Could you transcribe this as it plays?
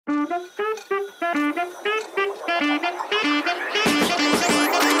Alrighty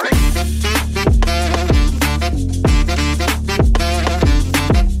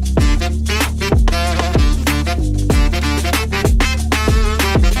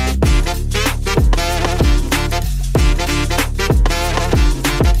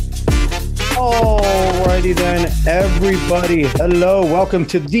then, everybody. Hello, welcome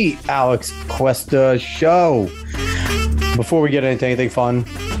to the Alex Cuesta Show. Before we get into anything fun,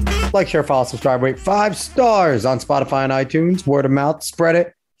 like, share, follow, subscribe, rate 5 stars on Spotify and iTunes. Word of mouth, spread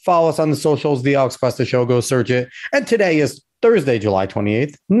it. Follow us on the socials, the Alex Cuesta Show. Go search it. And today is Thursday, July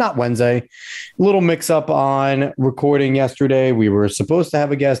 28th, not Wednesday. Little mix up on recording yesterday. We were supposed to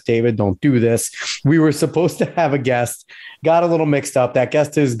have a guest. David, don't do this. We were supposed to have a guest. Got a little mixed up. That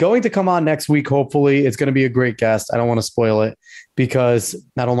guest is going to come on next week. Hopefully, it's going to be a great guest. I don't want to spoil it because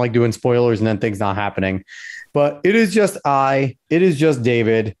I don't like doing spoilers and then things not happening. But it is just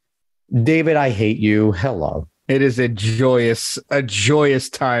David. David, I hate you. Hello. It is a joyous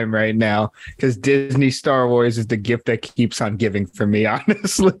time right now because Disney Star Wars is the gift that keeps on giving for me,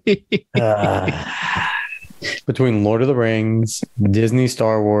 honestly. Between Lord of the Rings, Disney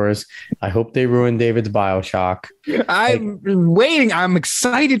Star Wars, I hope they ruin David's BioShock. I'm waiting. I'm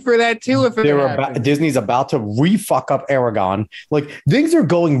excited for that too. If Disney's about to re-fuck up Aragon. Like, things are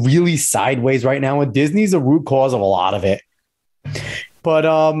going really sideways right now, and Disney's the root cause of a lot of it. But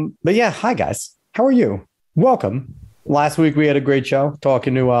yeah, hi guys. How are you? Welcome. Last week we had a great show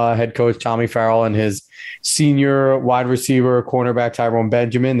talking to head coach Tommy Farrell and his senior wide receiver cornerback Tyrone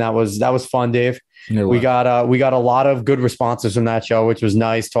Benjamin. That was fun, Dave. We got a lot of good responses from that show, which was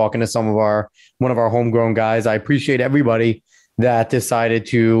nice, talking to one of our homegrown guys. I appreciate everybody that decided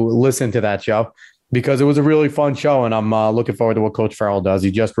to listen to that show because it was a really fun show, and I'm looking forward to what Coach Farrell does. He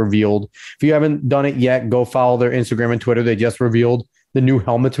just revealed, if you haven't done it yet, go follow their Instagram and Twitter. They just revealed the new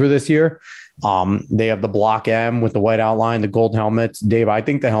helmets for this year. They have the Block M with the white outline, the gold helmets. Dave, I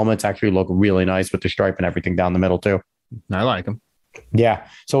think the helmets actually look really nice with the stripe and everything down the middle too. I like them. Yeah.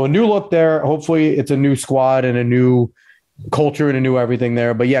 So a new look there. Hopefully it's a new squad and a new culture and a new everything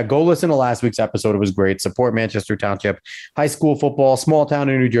there. But yeah, go listen to last week's episode. It was great. Support Manchester Township high school football, small town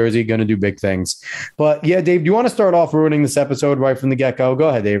in New Jersey, going to do big things. But yeah, Dave, do you want to start off ruining this episode right from the get-go? Go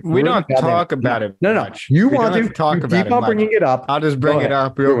ahead, Dave. We don't talk about it. No. You want to talk about it. Keep on bringing it up. I'll just bring it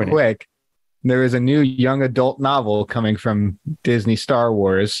up real quick. There is a new young adult novel coming from Disney Star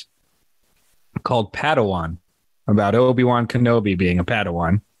Wars called Padawan, about Obi-Wan Kenobi being a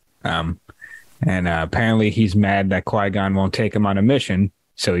Padawan. And apparently he's mad that Qui-Gon won't take him on a mission.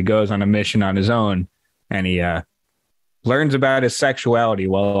 So he goes on a mission on his own, and he learns about his sexuality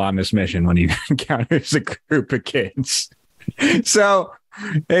while on this mission when he encounters a group of kids. So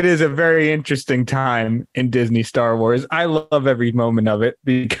it is a very interesting time in Disney Star Wars. I love every moment of it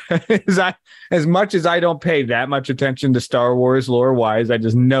because as much as I don't pay that much attention to Star Wars lore-wise, I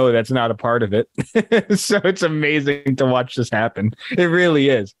just know that's not a part of it. So it's amazing to watch this happen. It really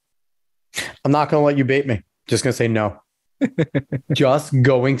is. I'm not going to let you bait me. Just going to say no. Just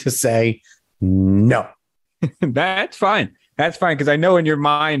going to say no. That's fine. That's fine, because I know in your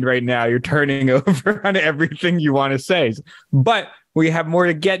mind right now you're turning over on everything you want to say. But we have more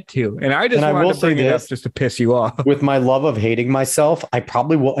to get to. And I just wanted to bring it up just to piss you off. With my love of hating myself, I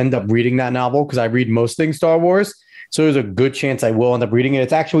probably will end up reading that novel because I read most things Star Wars. So there's a good chance I will end up reading it.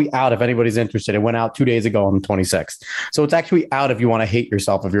 It's actually out if anybody's interested. It went out 2 days ago on the 26th. So it's actually out if you want to hate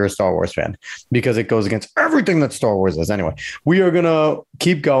yourself if you're a Star Wars fan, because it goes against everything that Star Wars is. Anyway, we are going to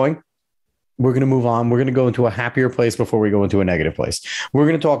keep going. We're going to move on. We're going to go into a happier place before we go into a negative place. We're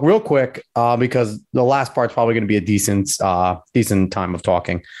going to talk real quick because the last part's probably going to be a decent time of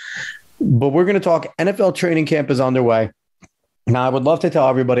talking. But we're going to talk NFL training camp is underway. Now, I would love to tell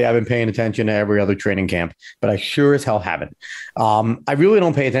everybody I've been paying attention to every other training camp, but I sure as hell haven't. I really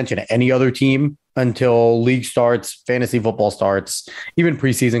don't pay attention to any other team until league starts, fantasy football starts, even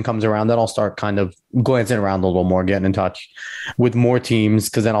preseason comes around. Then I'll start kind of glancing around a little more, getting in touch with more teams,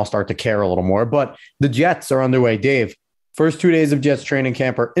 because then I'll start to care a little more. But the Jets are underway. Dave, first 2 days of Jets training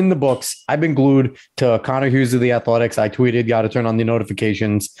camp are in the books. I've been glued to Connor Hughes of the Athletics. I tweeted, got to turn on the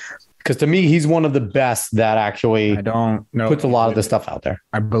notifications, because to me, he's one of the best that actually puts a lot of the stuff out there.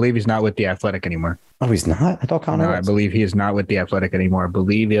 I believe he's not with the Athletic anymore. Oh, he's not? I thought Connor was. I believe he is not with the Athletic anymore. I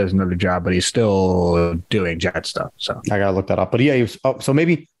believe he has another job, but he's still doing Jet stuff. So I got to look that up. But yeah, he was, so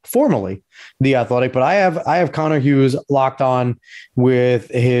maybe formally the Athletic. But I have Connor Hughes locked on with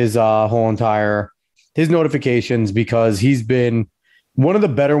his his notifications, because he's been one of the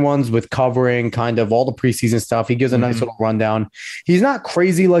better ones with covering kind of all the preseason stuff. He gives a nice little rundown. He's not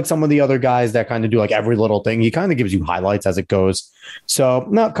crazy like some of the other guys that kind of do like every little thing. He kind of gives you highlights as it goes. So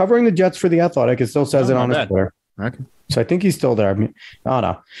not covering the Jets for The Athletic. It still says it on his Twitter. Okay. So I think he's still there. I don't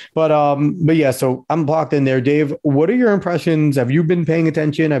know. But yeah, so I'm blocked in there. Dave, what are your impressions? Have you been paying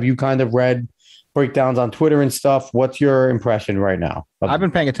attention? Have you kind of read breakdowns on Twitter and stuff? What's your impression right now? I've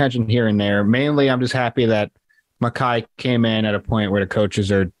been paying attention here and there. Mainly, I'm just happy that Mekhi came in at a point where the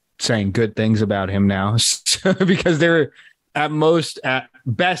coaches are saying good things about him now, because they're at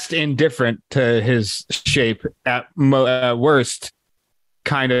best indifferent to his shape, at worst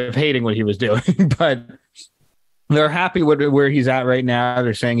kind of hating what he was doing. But they're happy with where he's at right now.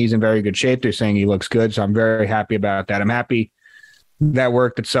 They're saying he's in very good shape. They're saying he looks good. So I'm very happy about that. I'm happy that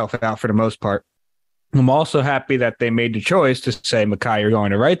worked itself out for the most part. I'm also happy that they made the choice to say, Mekhi, you're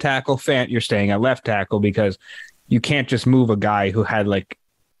going to right tackle. Fant, you're staying at left tackle, because you can't just move a guy who had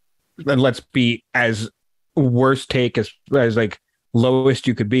let's be as worst take as like lowest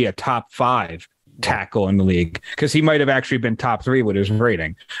you could be, a top 5 tackle in the league, because he might have actually been top 3 with his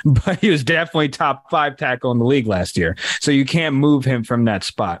rating, but he was definitely top 5 tackle in the league last year. So you can't move him from that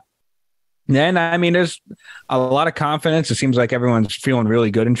spot. And I mean, there's a lot of confidence. It seems like everyone's feeling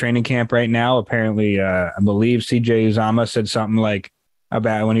really good in training camp right now. Apparently, I believe CJ Uzama said something like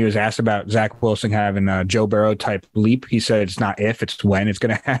about when he was asked about Zach Wilson having a Joe Burrow type leap. He said it's not if, it's when it's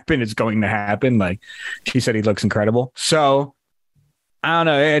going to happen. It's going to happen. Like, he said he looks incredible. So I don't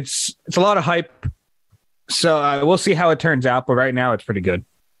know. It's a lot of hype. So we'll see how it turns out. But right now, it's pretty good.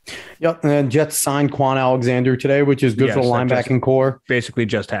 Yep. And Jets signed Quan Alexander today, which is good for the linebacking core. Basically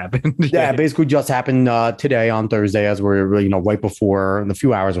just happened. Yeah, basically just happened today on Thursday, as we're, right before, a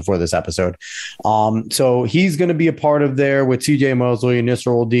few hours before this episode. So he's going to be a part of there with CJ Mosley,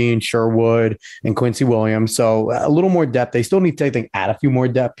 Nisr Dean, Sherwood, and Quincy Williams. So a little more depth. They still need to, I think, add a few more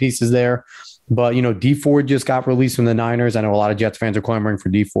depth pieces there. But, D Ford just got released from the Niners. I know a lot of Jets fans are clamoring for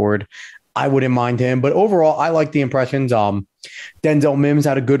D Ford. I wouldn't mind him. But overall, I like the impressions. Denzel Mims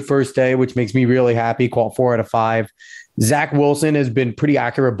had a good first day, which makes me really happy. Caught 4 out of 5. Zach Wilson has been pretty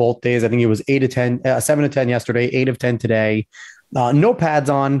accurate both days. I think it was 7 of 10 yesterday, 8 of 10 today. No pads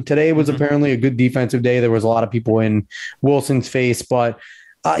on. Today was apparently a good defensive day. There was a lot of people in Wilson's face. But,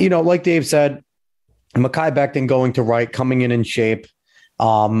 like Dave said, Mekhi Becton going to right, coming in shape,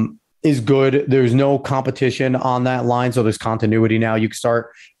 is good. There's no competition on that line, so there's continuity now. You can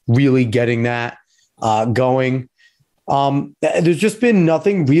start really getting that going. There's just been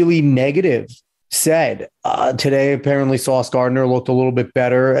nothing really negative said. Today, apparently, Sauce Gardner looked a little bit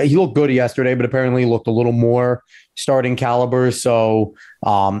better. He looked good yesterday, but apparently looked a little more starting caliber. So,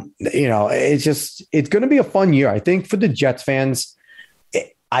 it's going to be a fun year. I think for the Jets fans,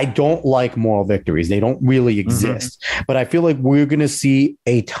 I don't like moral victories. They don't really exist, but I feel like we're going to see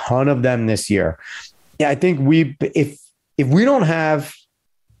a ton of them this year. Yeah, I think if we don't have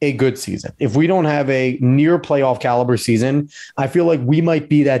a good season, if we don't have a near playoff caliber season, I feel like we might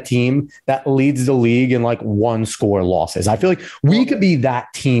be that team that leads the league in like 1-score losses. I feel like we could be that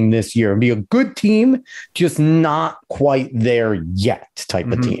team this year and be a good team, just not quite there yet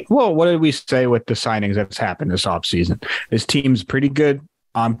type of team. Well, what did we say with the signings that's happened this offseason? This team's pretty good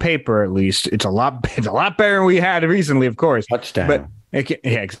on paper, at least. It's a lot better than we had recently, of course. Touchdown. But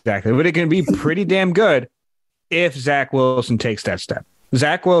exactly. But it can be pretty damn good if Zach Wilson takes that step.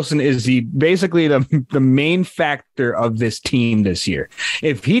 Zach Wilson is basically the main factor of this team this year.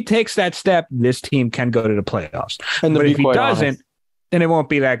 If he takes that step, this team can go to the playoffs. But if he doesn't, then it won't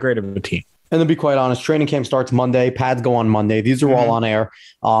be that great of a team. And to be quite honest, training camp starts Monday. Pads go on Monday. These are all on air.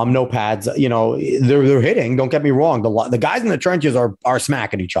 No pads. They're hitting. Don't get me wrong. The guys in the trenches are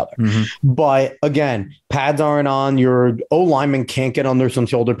smacking each other. But again, pads aren't on. Your O lineman can't get under some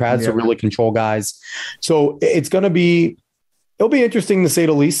shoulder pads to really control guys. So it'll be interesting to say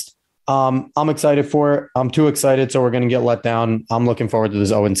the least. I'm excited for it. I'm too excited, so we're going to get let down. I'm looking forward to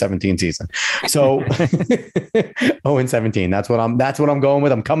this 0-17 season. So 0-17. That's what I'm going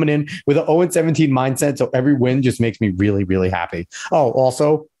with. I'm coming in with an 0-17 mindset. So every win just makes me really, really happy. Oh,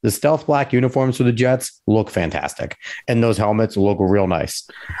 also the stealth black uniforms for the Jets look fantastic, and those helmets look real nice.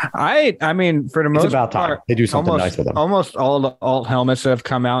 I mean, for the most part, they do something nice with them. Almost all the alt helmets that have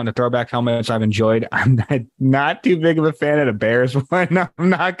come out and the throwback helmets I've enjoyed. I'm not too big of a fan of the Bears one. I'm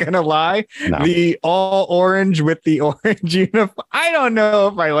not gonna lie. No. The all orange with the orange uniform. I don't know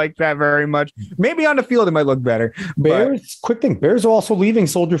if I like that very much. Maybe on the field it might look better. Bears, quick thing. Bears are also leaving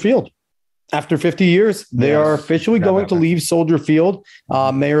Soldier Field. After 50 years, they are officially going to leave Soldier Field.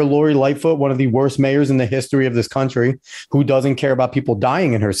 Mayor Lori Lightfoot, one of the worst mayors in the history of this country, who doesn't care about people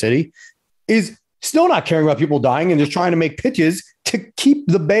dying in her city, is still not caring about people dying and just trying to make pitches to keep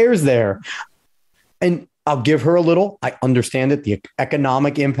the Bears there. And I'll give her a little. I understand it. The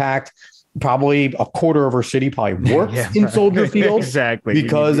economic impact, probably a quarter of her city probably works in Soldier Field. Exactly.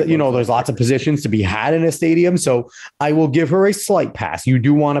 Because, there's lots of positions to be had in a stadium. So I will give her a slight pass. You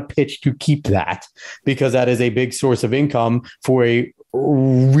do want to pitch to keep that because that is a big source of income for a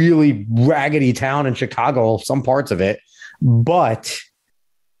really raggedy town in Chicago, some parts of it. But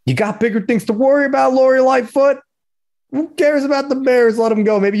you got bigger things to worry about, Lori Lightfoot. Who cares about the Bears? Let them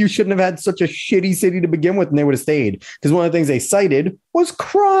go. Maybe you shouldn't have had such a shitty city to begin with and they would have stayed. Because one of the things they cited was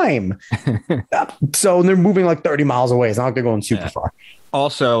crime. So they're moving like 30 miles away. It's not like they're going super far.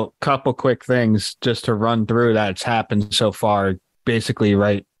 Also, couple quick things just to run through that's happened so far, basically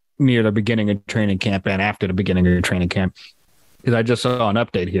right near the beginning of training camp and after the beginning of training camp. Because I just saw an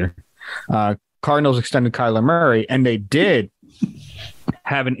update here. Cardinals extended Kyler Murray, and they did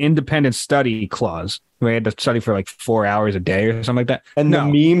have an independent study clause. We had to study for like 4 hours a day or something like that. And the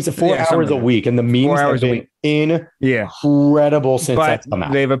memes, 4 hours a week, and the memes have been incredible since that's come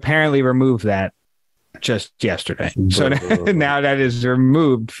out. They've apparently removed that just yesterday. So now that is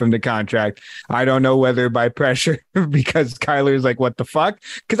removed from the contract. I don't know whether by pressure because Kyler's like, what the fuck?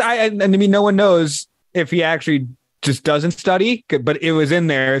 Because no one knows if he actually just doesn't study, but it was in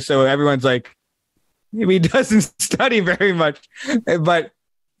there. So everyone's like, he doesn't study very much, but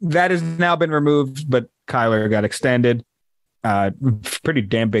that has now been removed. But Kyler got extended. Pretty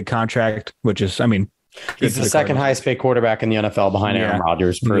damn big contract, which is, he's the second highest paid quarterback in the NFL behind Aaron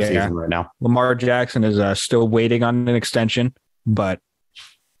Rodgers per season right now. Lamar Jackson is still waiting on an extension, but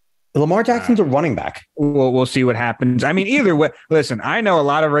Lamar Jackson's a running back. We'll see what happens. Either way, listen, I know a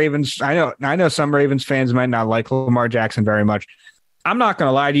lot of Ravens. I know some Ravens fans might not like Lamar Jackson very much. I'm not going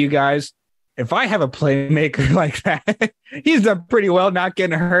to lie to you guys. If I have a playmaker like that, he's done pretty well not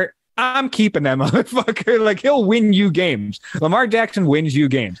getting hurt. I'm keeping that motherfucker. Like, he'll win you games. Lamar Jackson wins you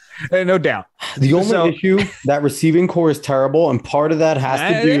games. No doubt. The only issue, that receiving core is terrible. And part of that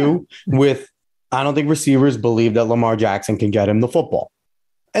has to do with, I don't think receivers believe that Lamar Jackson can get him the football.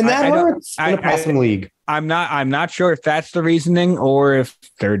 And that hurts in a passing league. I'm not sure if that's the reasoning or if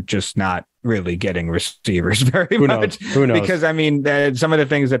they're just not really getting receivers very much. Who knows? Because, some of the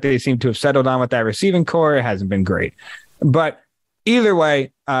things that they seem to have settled on with that receiving core hasn't been great. But either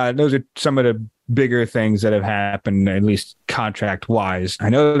way, those are some of the bigger things that have happened, at least contract-wise. I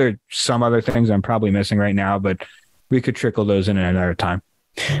know there are some other things I'm probably missing right now, but we could trickle those in at another time.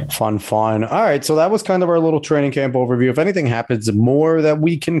 Fun. All right. So that was kind of our little training camp overview. If anything happens more that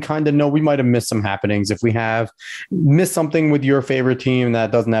we can kind of know, we might have missed some happenings. If we have missed something with your favorite team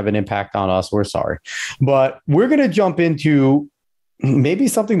that doesn't have an impact on us, we're sorry. But we're going to jump into maybe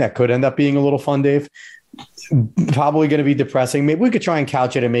something that could end up being a little fun, Dave. Probably going to be depressing. Maybe we could try and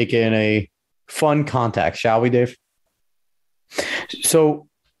couch it and make it in a fun context, shall we, Dave? So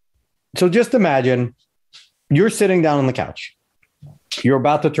just imagine you're sitting down on the couch. You're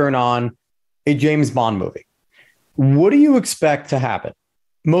about to turn on a James Bond movie. What do you expect to happen?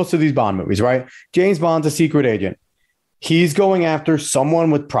 Most of these Bond movies, right? James Bond's a secret agent. He's going after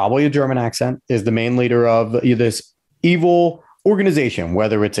someone with probably a German accent, is the main leader of this evil organization,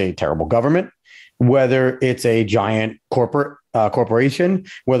 whether it's a terrible government, whether it's a giant corporation,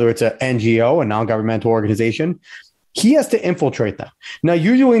 whether it's an NGO, a non-governmental organization. He has to infiltrate them. Now,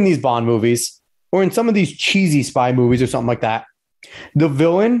 usually in these Bond movies or in some of these cheesy spy movies or something like that, the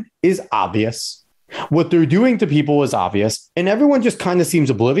villain is obvious. What they're doing to people is obvious, and everyone just kind of seems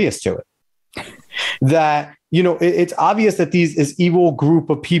oblivious to it. That, it's obvious that this evil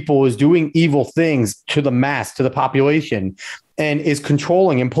group of people is doing evil things to the mass, to the population, and is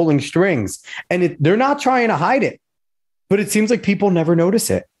controlling and pulling strings. And they're not trying to hide it, but it seems like people never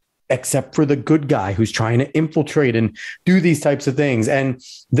notice it, except for the good guy who's trying to infiltrate and do these types of things. And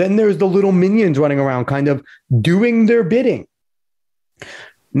then there's the little minions running around kind of doing their bidding.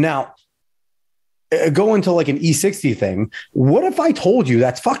 Now, go into like an E60 thing. What if I told you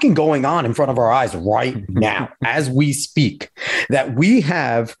that's fucking going on in front of our eyes right now as we speak? That we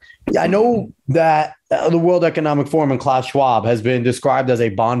have, I know that the World Economic Forum and Klaus Schwab has been described as a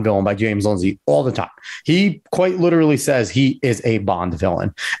Bond villain by James Lindsay all the time. He quite literally says he is a Bond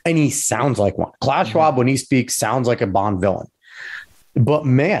villain, and he sounds like one. Klaus Schwab, when he speaks, sounds like a Bond villain. But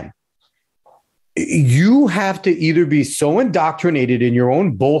man, you have to either be so indoctrinated in your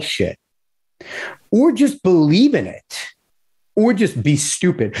own bullshit or just believe in it or just be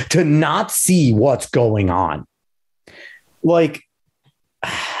stupid to not see what's going on. Like,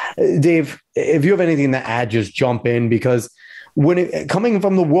 Dave, if you have anything to add, just jump in, because coming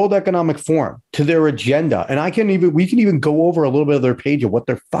from the World Economic Forum to their agenda, and we can even go over a little bit of their page of what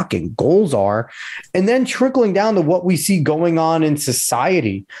their fucking goals are, and then trickling down to what we see going on in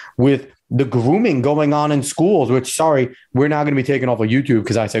society with the grooming going on in schools, which, sorry, we're not going to be taken off of YouTube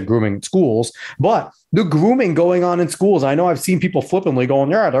because I said grooming in schools, but the grooming going on in schools. I know I've seen people flippantly going,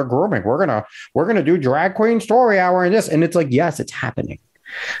 yeah, they're grooming. We're going to do drag queen story hour and this. And it's like, yes, it's happening,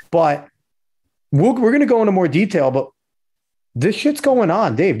 but we're going to go into more detail, but this shit's going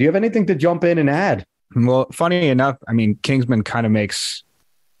on. Dave, do you have anything to jump in and add? Well, funny enough, I mean, Kingsman kind of makes,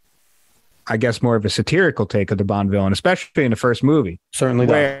 I guess, more of a satirical take of the Bond villain, especially in the first movie. Certainly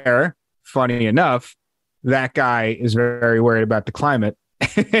where, funny enough, that guy is very worried about the climate.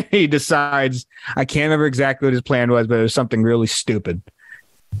 He decides, I can't remember exactly what his plan was, but it was something really stupid.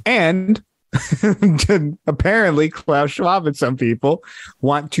 And apparently Klaus Schwab and some people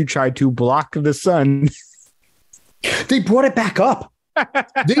want to try to block the sun. They brought it back up.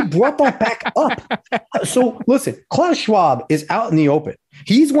 They brought that back up. So listen, Klaus Schwab is out in the open.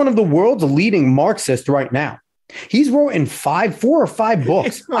 He's one of the world's leading Marxists right now. He's written 4 or 5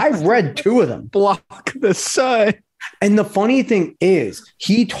 books. I've read 2 of them. Block the sun. And the funny thing is,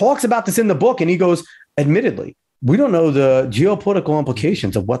 he talks about this in the book and he goes, admittedly, we don't know the geopolitical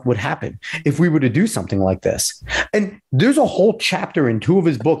implications of what would happen if we were to do something like this. And there's a whole chapter in 2 of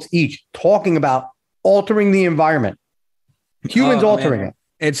his books each talking about altering the environment, humans altering it.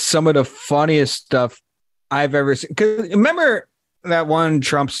 It's some of the funniest stuff I've ever seen. 'Cause remember that one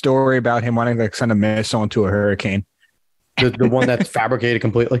Trump story about him wanting to send a missile into a hurricane? The one that's fabricated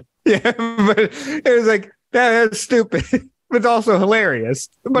completely? Yeah, but it was like, that's stupid, but also hilarious.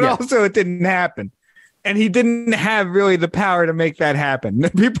 But also it didn't happen. And he didn't have really the power to make that happen.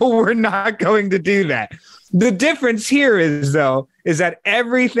 People were not going to do that. The difference here is, though, is that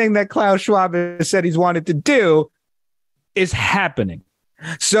everything that Klaus Schwab has said he's wanted to do is happening.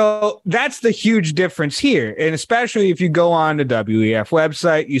 So that's the huge difference here. And especially if you go on the WEF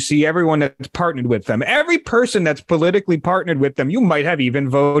website, you see everyone that's partnered with them. Every person that's politically partnered with them, you might have even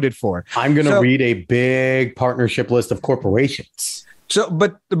voted for. I'm going to read a big partnership list of corporations. So,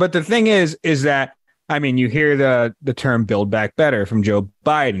 but the thing is that, I mean, you hear the term "Build Back Better" from Joe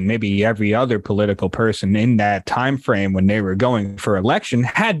Biden. Maybe every other political person in that time frame when they were going for election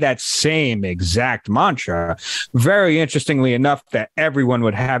had that same exact mantra. Very interestingly enough, that everyone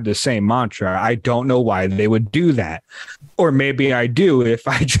would have the same mantra. I don't know why they would do that. Or maybe I do if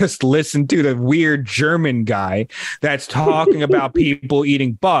I just listen to the weird German guy that's talking about people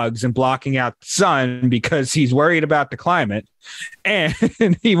eating bugs and blocking out the sun because he's worried about the climate. And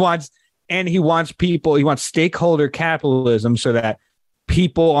he wants stakeholder capitalism so that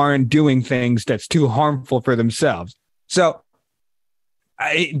people aren't doing things that's too harmful for themselves. So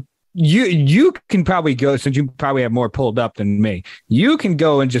you can probably go, since you probably have more pulled up than me, you can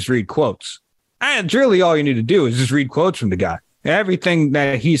go and just read quotes. And really all you need to do is just read quotes from the guy. Everything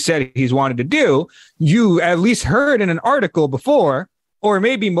that he said he's wanted to do, you at least heard in an article before, or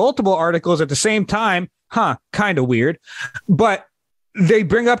maybe multiple articles at the same time. Kind of weird. But they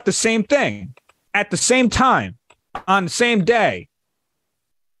bring up the same thing at the same time on the same day.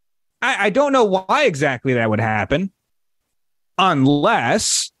 I don't know why exactly that would happen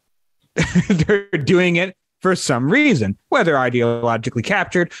unless they're doing it for some reason, whether ideologically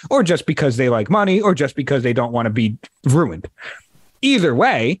captured or just because they like money or just because they don't want to be ruined. Either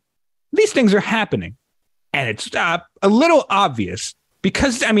way, these things are happening. And it's a little obvious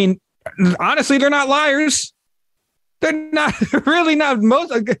because, I mean, honestly, they're not liars. They're not really not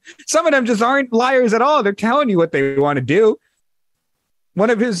some of them just aren't liars at all. They're telling you what they want to do. One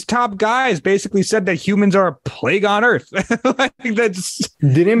of his top guys basically said that humans are a plague on Earth.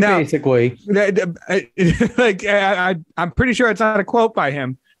 I'm pretty sure it's not a quote by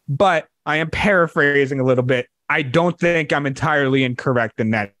him, but I am paraphrasing a little bit. I don't think I'm entirely incorrect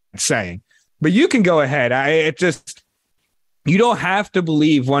in that saying, but you can go ahead. You don't have to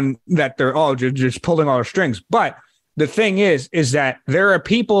believe that they're all just pulling all the strings, but the thing is that there are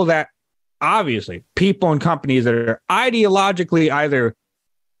people and companies that are ideologically either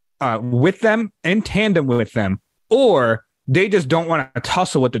with them, in tandem with them, or they just don't want to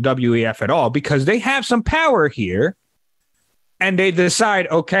tussle with the WEF at all because they have some power here and they decide,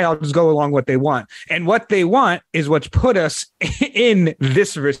 okay, I'll just go along what they want. And what they want is what's put us in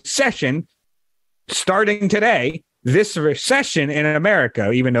this recession starting today, this recession in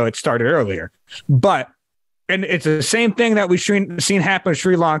America, even though it started earlier. And it's the same thing that we've seen happen in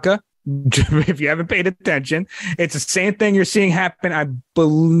Sri Lanka. If you haven't paid attention, it's the same thing you're seeing happen, I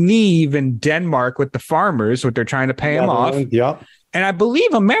believe, in Denmark with the farmers, what they're trying to pay them off. Yeah. And I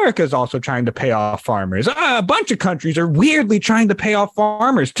believe America is also trying to pay off farmers. A bunch of countries are weirdly trying to pay off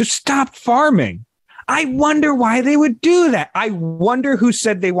farmers to stop farming. I wonder why they would do that. I wonder who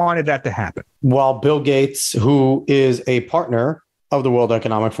said they wanted that to happen. Well, Bill Gates, who is a partner of the World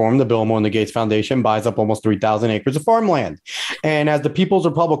Economic Forum, the Bill and Melinda Gates Foundation, buys up almost 3,000 acres of farmland. And as the People's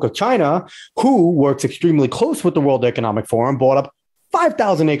Republic of China, who works extremely close with the World Economic Forum, bought up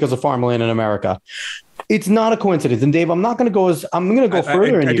 5,000 acres of farmland in America. It's not a coincidence. And Dave, I'm going to go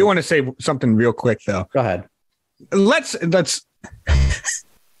further. I do want to say something real quick, though. Go ahead. Let's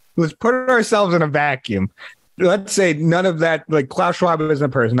put ourselves in a vacuum. Let's say none of that, like Klaus Schwab isn't a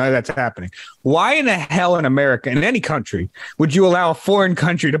person, none of that's happening. Why in the hell in America, in any country, would you allow a foreign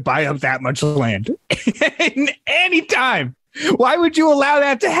country to buy up that much land? In any time? Why would you allow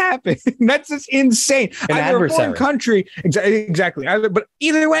that to happen? That's just insane. Either a foreign country, exactly. But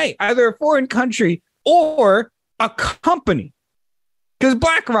either way, either a foreign country or a company. Because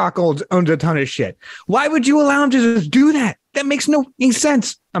BlackRock owns a ton of shit. Why would you allow them to just do that? That makes no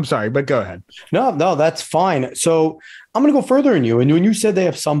sense. I'm sorry, but go ahead. No, that's fine. So I'm going to go further in you. And when you said they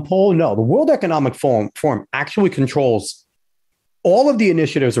have some pull, no, the World Economic Forum actually controls all of the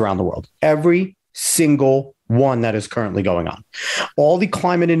initiatives around the world. Every single one that is currently going on. All the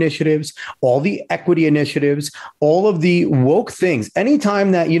climate initiatives, all the equity initiatives, all of the woke things.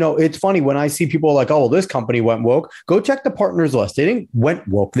 Anytime that, it's funny when I see people like, oh, this company went woke, go check the partners list. They didn't went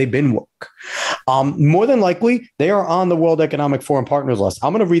woke. They've been woke. More than likely, they are on the World Economic Forum partners list.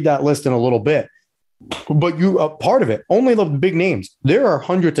 I'm going to read that list in a little bit, but you are part of it. Only the big names. There are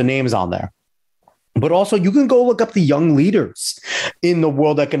hundreds of names on there. But also, you can go look up the young leaders in the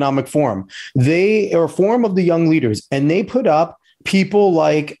World Economic Forum. They are a forum of the young leaders, and they put up people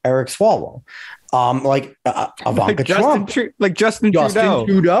like Eric Swalwell, like Ivanka Trump, Justin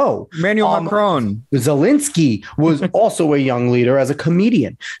Trudeau, Emmanuel Macron. Zelensky was also a young leader as a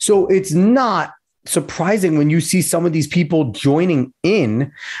comedian. So it's not surprising when you see some of these people joining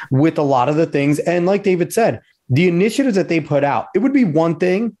in with a lot of the things. And like David said, the initiatives that they put out, it would be one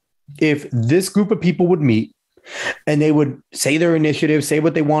thing if this group of people would meet and they would say their initiative, say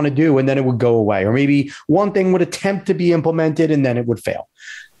what they want to do, and then it would go away. Or maybe one thing would attempt to be implemented and then it would fail.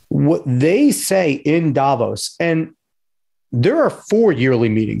 What they say in Davos, and there are 4 yearly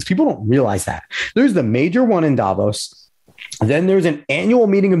meetings. People don't realize that. There's the major one in Davos. Then there's an annual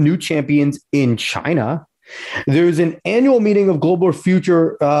meeting of new champions in China. There's an annual meeting of global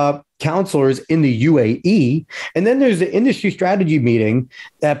future counselors in the UAE. And then there's the industry strategy meeting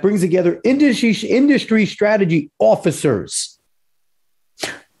that brings together industry strategy officers.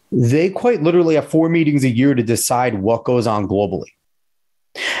 They quite literally have 4 meetings a year to decide what goes on globally.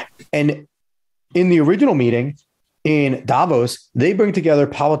 And in the original meeting in Davos, they bring together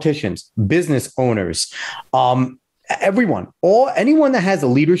politicians, business owners, everyone, anyone that has a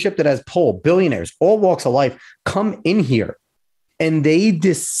leadership that has pull, billionaires, all walks of life, come in here and they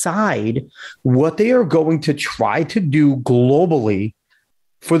decide what they are going to try to do globally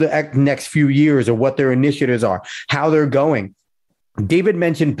for the next few years, or what their initiatives are, how they're going. David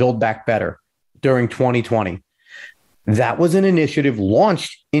mentioned Build Back Better during 2020. That was an initiative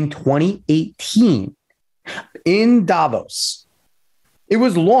launched in 2018 in Davos. It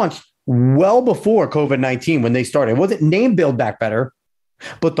was launched well before COVID-19 when they started. It wasn't named Build Back Better,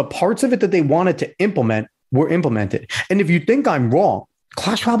 but the parts of it that they wanted to implement were implemented. And if you think I'm wrong,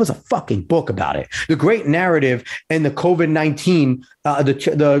 Klaus Schwab has a fucking book about it. The Great Narrative and the COVID-19,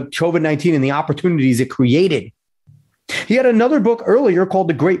 the COVID-19 and the opportunities it created. He had another book earlier called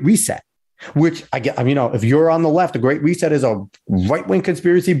The Great Reset, which if you're on the left, The Great Reset is a right-wing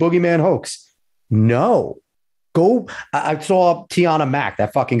conspiracy boogeyman hoax. No. I saw Tiana Mack,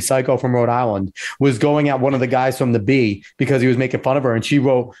 that fucking psycho from Rhode Island, was going at one of the guys from the Bee because he was making fun of her, and she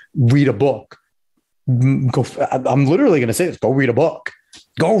wrote, read a book. I'm literally going to say this. Go read a book.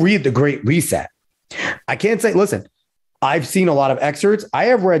 Go read The Great Reset. I can't say, listen, I've seen a lot of excerpts. I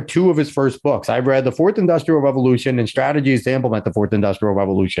have read 2 of his first books. I've read The Fourth Industrial Revolution and Strategies to Implement the Fourth Industrial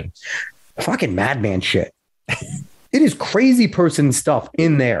Revolution. Fucking madman shit. It is crazy person stuff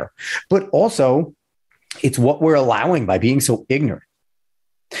in there, but also it's what we're allowing by being so ignorant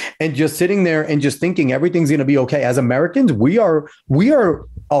and just sitting there and just thinking everything's going to be okay. As Americans, we are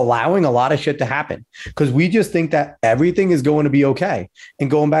allowing a lot of shit to happen because we just think that everything is going to be okay.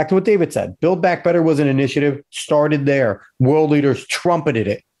 And going back to what David said, Build Back Better was an initiative started there. World leaders trumpeted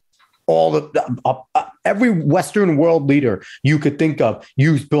it. Every Western world leader you could think of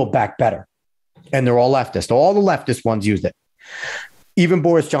used Build Back Better, and they're all leftist. All the leftist ones used it. Even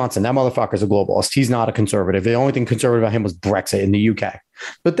Boris Johnson, that motherfucker's a globalist. He's not a conservative. The only thing conservative about him was Brexit in the UK.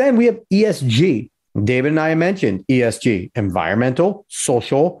 But then we have ESG, David and I mentioned ESG, environmental,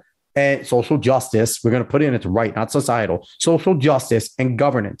 social, and social justice. We're going to put in it's right, not societal, social justice and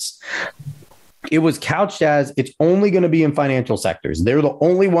governance. It was couched as it's only going to be in financial sectors. They're the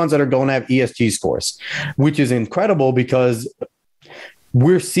only ones that are going to have ESG scores, which is incredible because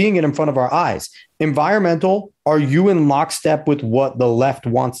we're seeing it in front of our eyes. Environmental, are you in lockstep with what the left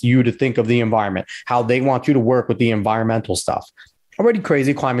wants you to think of the environment, how they want you to work with the environmental stuff? Already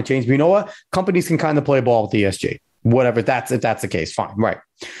crazy climate change. But you know what? Companies can kind of play ball with ESG. Whatever, if that's the case, fine. Right.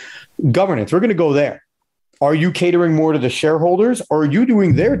 Governance, we're going to go there. Are you catering more to the shareholders, or are you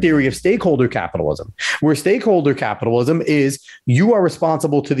doing their theory of stakeholder capitalism, where stakeholder capitalism is you are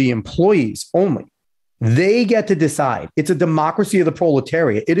responsible to the employees only? They get to decide. It's a democracy of the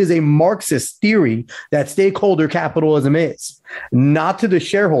proletariat. It is a Marxist theory that stakeholder capitalism is, not to the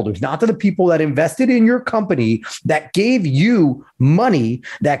shareholders, not to the people that invested in your company, that gave you money,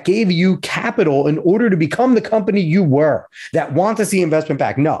 that gave you capital in order to become the company you were, that want to see investment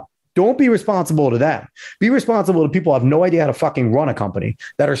back. No, don't be responsible to them. Be responsible to people who have no idea how to fucking run a company,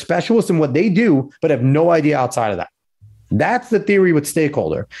 that are specialists in what they do, but have no idea outside of that. That's the theory with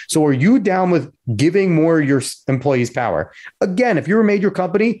stakeholder. So are you down with giving more of your employees power? Again, if you're a major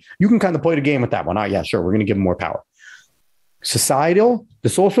company, you can kind of play the game with that one. Oh, yeah, sure. We're going to give them more power. Societal, the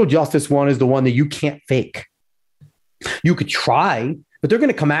social justice one is the one that you can't fake. You could try, but they're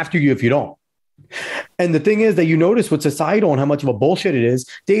going to come after you if you don't. And the thing is that you notice with societal and how much of a bullshit it is.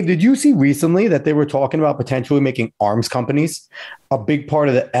 Dave, did you see recently that they were talking about potentially making arms companies a big part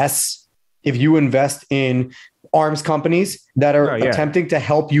of the S? If you invest in arms companies that are attempting to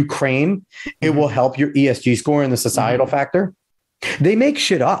help Ukraine, it will help your ESG score and the societal factor. They make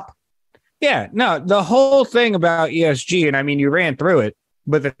shit up. Yeah, no, the whole thing about ESG, and I mean, you ran through it,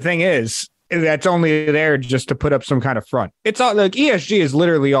 but the thing is, that's only there just to put up some kind of front. It's all like ESG is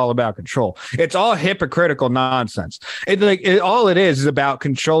literally all about control. It's all hypocritical nonsense. All it is about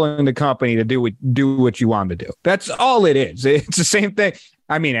controlling the company to do what you want to do. That's all it is. It's the same thing.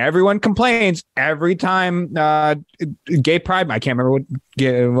 I mean, everyone complains every time Gay Pride. I can't remember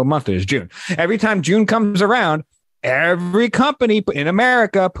what month it is. June. Every time June comes around, every company in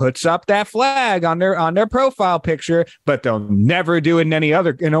America puts up that flag on their profile picture, but they'll never do it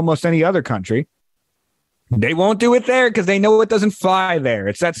in almost any other country. They won't do it there because they know it doesn't fly there.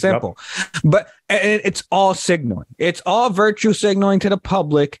 It's that simple. Yep. But it's all signaling. It's all virtue signaling to the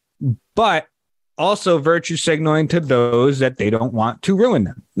public, but also virtue signaling to those that they don't want to ruin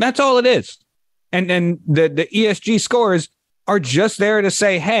them. That's all it is. And then the ESG scores are just there to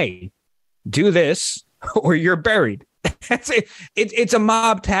say, hey, do this or you're buried. That's it. It's a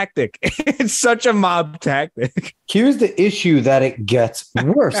mob tactic. It's such a mob tactic. Here's the issue that it gets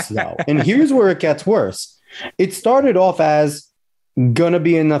worse, though. And here's where it gets worse. It started off as going to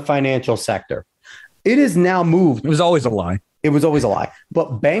be in the financial sector. It is now moved. It was always a lie. It was always a lie.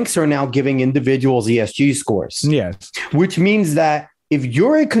 But banks are now giving individuals ESG scores. Yes. Which means that if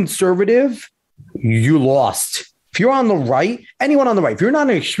you're a conservative, you lost. If you're on the right, anyone on the right, if you're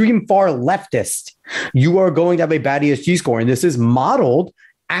not an extreme far leftist, you are going to have a bad ESG score. And this is modeled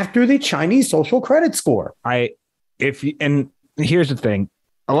after the Chinese social credit score. And here's the thing.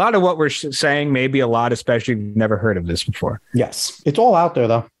 A lot of what we're saying, maybe a lot, especially if you've never heard of this before. Yes. It's all out there,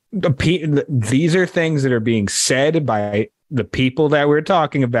 though. These are things that are being said by the people that we're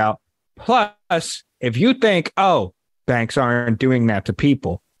talking about. Plus, if you think, oh, banks aren't doing that to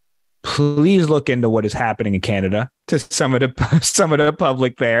people, please look into what is happening in Canada to some of the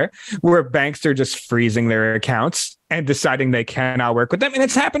public there, where banks are just freezing their accounts and deciding they cannot work with them. And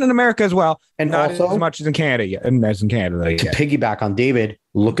it's happened in America as well. And not also, as much as in Canada yet. To piggyback on David,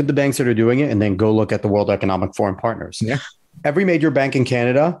 look at the banks that are doing it and then go look at the World Economic Forum partners. Yeah. Every major bank in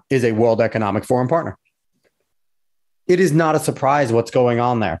Canada is a World Economic Forum partner. It is not a surprise what's going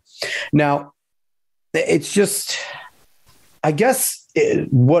on there. Now, it's just, I guess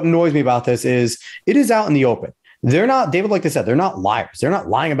what annoys me about this is it is out in the open. They're not, David, like I said, they're not liars. They're not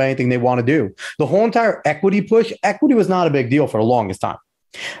lying about anything they want to do. The whole entire equity push, equity was not a big deal for the longest time.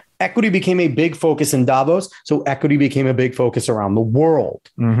 Equity became a big focus in Davos, so equity became a big focus around the world.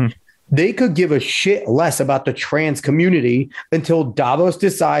 Mm-hmm. They could give a shit less about the trans community until Davos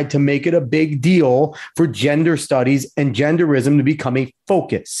decide to make it a big deal for gender studies and genderism to become a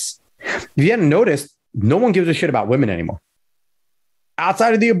focus. If you hadn't noticed, no one gives a shit about women anymore.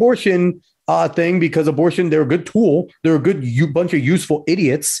 Outside of the abortion thing, because abortion, they're a good tool. They're a good bunch of useful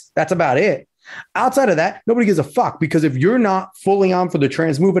idiots. That's about it. Outside of that, nobody gives a fuck, because if you're not fully on for the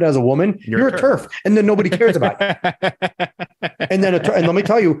trans movement as a woman, you're a TERF, and then nobody cares about you. And let me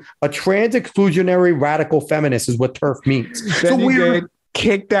tell you, a trans exclusionary radical feminist is what TERF means. So we're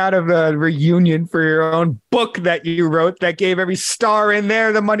kicked out of a reunion for your own book that you wrote that gave every star in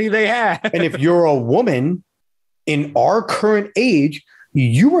there the money they had. And if you're a woman in our current age,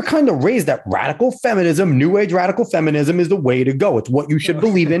 you were kind of raised that radical feminism, new age radical feminism is the way to go. It's what you should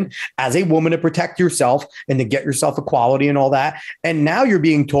believe in as a woman to protect yourself and to get yourself equality and all that. And now you're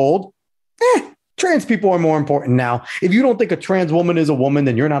being told, trans people are more important now. If you don't think a trans woman is a woman,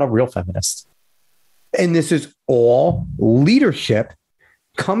 then you're not a real feminist. And this is all leadership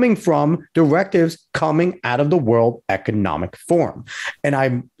coming from directives coming out of the World Economic Forum. And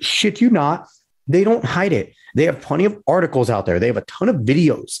I shit you not, they don't hide it. They have plenty of articles out there. They have a ton of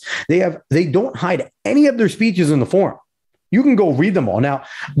videos. They don't hide any of their speeches in the forum. You can go read them all. Now,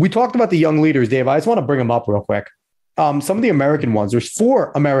 we talked about the young leaders, Dave. I just want to bring them up real quick. Some of the American ones, there's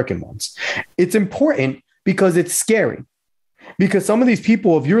 4 American ones. It's important because it's scary. Because some of these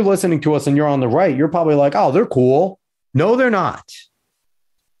people, if you're listening to us and you're on the right, you're probably like, oh, they're cool. No, they're not.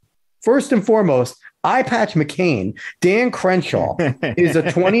 First and foremost, Eye Patch McCain, Dan Crenshaw, is a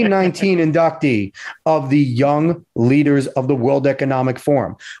 2019 inductee of the Young Leaders of the World Economic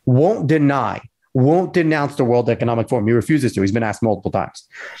Forum. Won't denounce the World Economic Forum. He refuses to. He's been asked multiple times.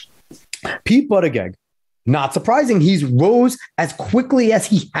 Pete Buttigieg, not surprising, he's rose as quickly as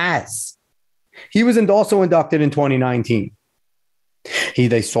he has. He was also inducted in 2019.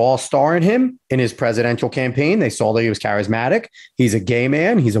 They saw a star in him in his presidential campaign. They saw that he was charismatic. He's a gay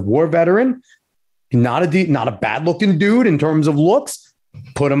man. He's a war veteran. Not a bad looking dude in terms of looks.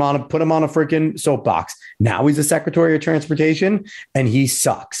 Put him on a freaking soapbox. Now he's the Secretary of Transportation and he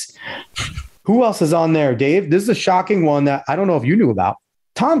sucks. Who else is on there, Dave? This is a shocking one that I don't know if you knew about.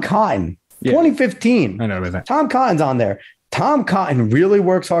 Tom Cotton, 2015. I know about that. Tom Cotton's on there. Tom Cotton really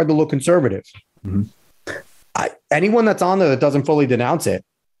works hard to look conservative. Mm-hmm. Anyone that's on there that doesn't fully denounce it,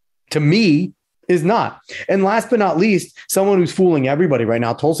 to me, is not. And last but not least, someone who's fooling everybody right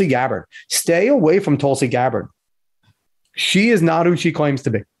now, Tulsi Gabbard. Stay away from Tulsi Gabbard. She is not who she claims to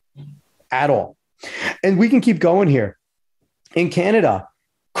be at all. And we can keep going here. In Canada,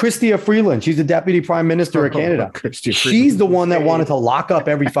 Chrystia Freeland, she's the Deputy Prime Minister of Canada. She's the one that wanted to lock up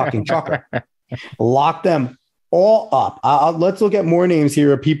every fucking trucker. Lock them all up. Let's look at more names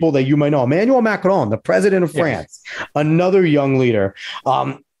here of people that you might know. Emmanuel Macron, the president of France, another young leader.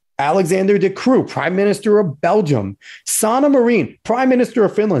 Alexander De Croo, Prime Minister of Belgium. Sanna Marin, Prime Minister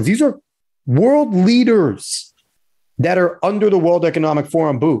of Finland. These are world leaders that are under the World Economic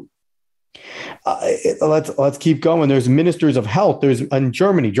Forum boot. Let's keep going. There's ministers of health. There's in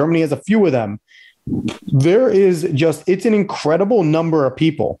Germany. Germany has a few of them. It's an incredible number of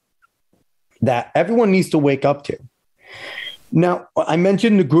people that everyone needs to wake up to. Now, I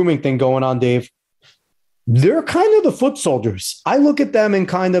mentioned the grooming thing going on, Dave. They're kind of the foot soldiers. I look at them in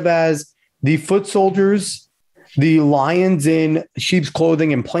kind of as the foot soldiers, the lions in sheep's clothing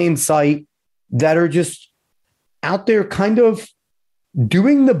in plain sight that are just out there kind of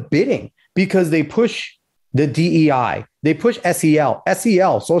doing the bidding because they push the DEI. They push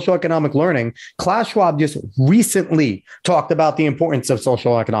SEL, social economic learning. Klaus Schwab just recently talked about the importance of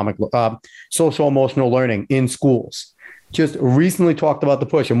social emotional learning in schools. Just recently talked about the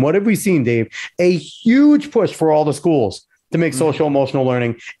push. And what have we seen, Dave? A huge push for all the schools to make social emotional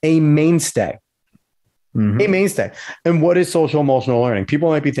learning a mainstay. Mm-hmm. A mainstay. And what is social emotional learning? People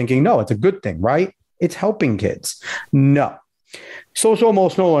might be thinking, no, it's a good thing, right? It's helping kids. No. Social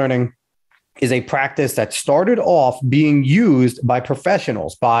emotional learning is a practice that started off being used by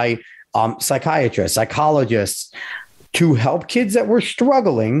professionals, by psychiatrists, psychologists, to help kids that were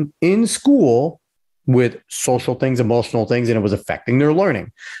struggling in school with social things, emotional things, and it was affecting their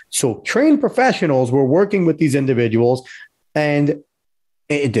learning. So trained professionals were working with these individuals, and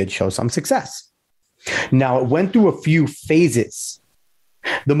it did show some success. Now, it went through a few phases.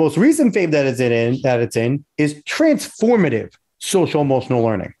 The most recent phase that it's in is transformative social emotional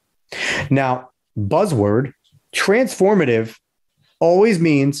learning. Now, buzzword, transformative always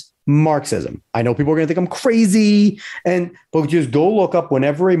means Marxism. I know people are going to think I'm crazy, but just go look up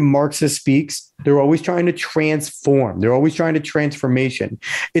whenever a Marxist speaks, they're always trying to transform. They're always trying to transformation.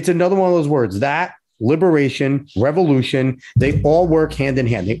 It's another one of those words that liberation, revolution, they all work hand in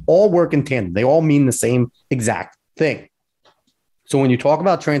hand. They all work in tandem. They all mean the same exact thing. So when you talk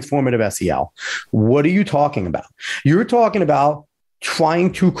about transformative SEL, what are you talking about? You're talking about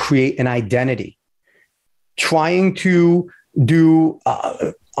trying to create an identity, trying to do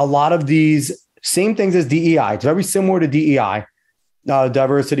a lot of these same things as DEI. It's very similar to DEI,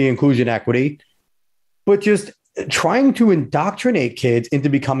 diversity, inclusion, equity, but just trying to indoctrinate kids into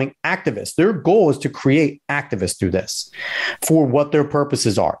becoming activists. Their goal is to create activists through this for what their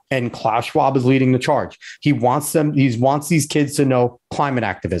purposes are. And Klaus Schwab is leading the charge. He wants these kids to know climate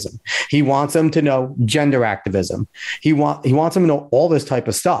activism. He wants them to know gender activism. He wants them to know all this type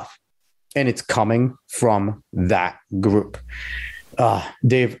of stuff. And it's coming from that group.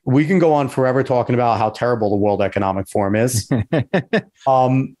 Dave, we can go on forever talking about how terrible the World Economic Forum is.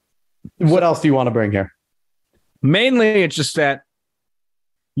 What else do you want to bring here? Mainly, it's just that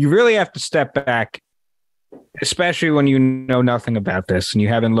you really have to step back, especially when you know nothing about this and you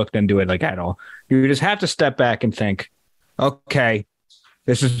haven't looked into it like at all. You just have to step back and think, okay,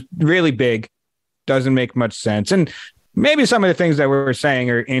 this is really big, doesn't make much sense. And maybe some of the things that we're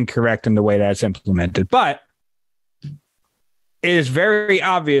saying are incorrect in the way that's implemented. But it is very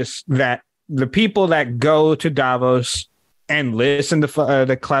obvious that the people that go to Davos and listen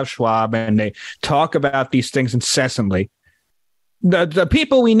to Klaus Schwab and they talk about these things incessantly, the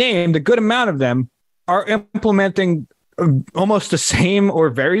people we named, a good amount of them are implementing almost the same or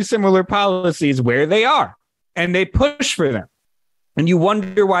very similar policies where they are, and they push for them. And you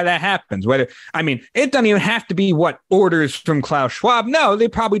wonder why that happens. It doesn't even have to be what orders from Klaus Schwab. No, they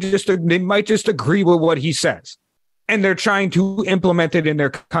might just agree with what he says, and they're trying to implement it in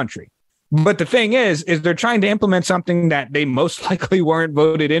their country. But the thing is they're trying to implement something that they most likely weren't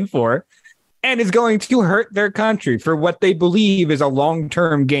voted in for, and is going to hurt their country for what they believe is a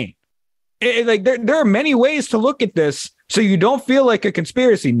long-term gain. There are many ways to look at this so you don't feel like a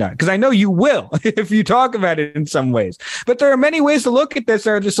conspiracy nut, because I know you will if you talk about it in some ways. But there are many ways to look at this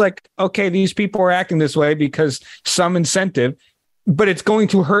that are just like, okay, these people are acting this way because some incentive, but it's going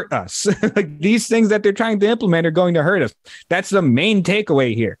to hurt us. Like, these things that they're trying to implement are going to hurt us. That's the main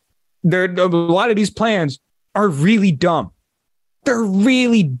takeaway here. A lot of these plans are really dumb. They're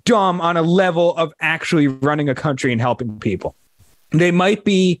really dumb on a level of actually running a country and helping people. They might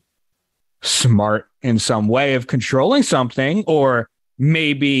be smart in some way of controlling something, or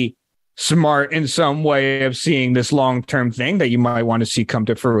maybe smart in some way of seeing this long-term thing that you might want to see come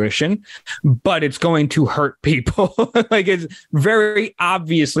to fruition, but it's going to hurt people. Like, it's very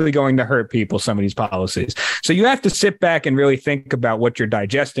obviously going to hurt people, some of these policies. So you have to sit back and really think about what you're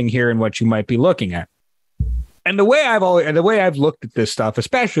digesting here and what you might be looking at. And the way I've looked at this stuff,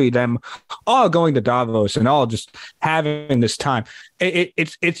 especially them all going to Davos and all just having this time,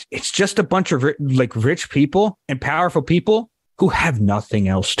 it's just a bunch of rich people and powerful people who have nothing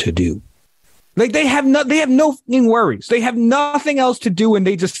else to do. Like, they have no fucking worries. They have nothing else to do, and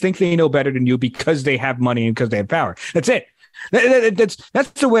they just think they know better than you because they have money and because they have power. That's it.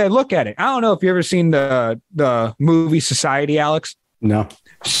 That's the way I look at it. I don't know if you've ever seen the movie Society, Alex. No.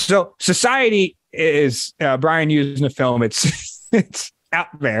 So Society is Brian using the film. It's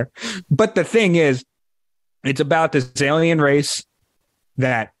out there, but the thing is, it's about this alien race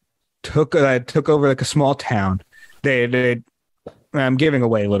that took over like a small town. I'm giving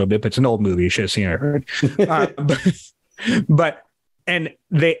away a little bit, but it's an old movie. You should have seen it or heard. But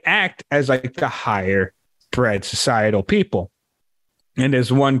they act as like the higher bred societal people. And there's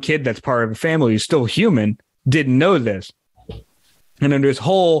one kid that's part of a family who's still human, didn't know this. And then there's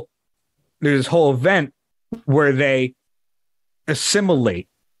this whole event where they assimilate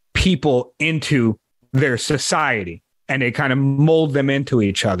people into their society, and they kind of mold them into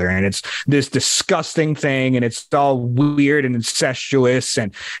each other. And it's this disgusting thing, and it's all weird and incestuous.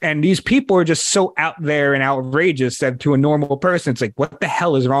 And these people are just so out there and outrageous that to a normal person, it's like, what the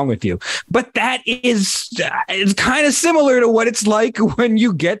hell is wrong with you? But it's kind of similar to what it's like when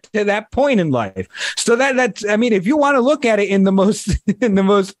you get to that point in life. So that's, if you want to look at it in the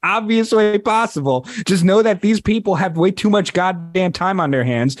most obvious way possible, just know that these people have way too much goddamn time on their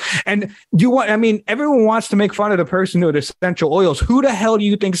hands. And everyone wants to make fun of the person with essential oils. Who the hell do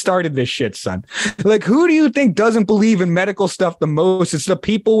you think started this shit, son? Like, who do you think doesn't believe in medical stuff the most? It's the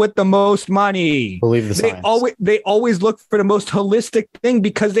people with the most money. Believe the science. They always look for the most holistic thing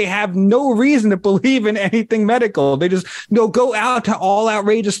because they have no reason to believe in anything medical. They just go out to all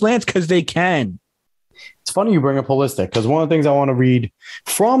outrageous lands because they can. It's funny you bring up holistic, because one of the things I want to read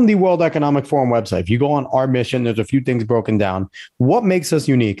from the World Economic Forum website, if you go on our mission, there's a few things broken down. What makes us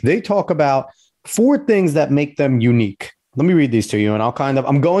unique? They talk about 4 things that make them unique. Let me read these to you, and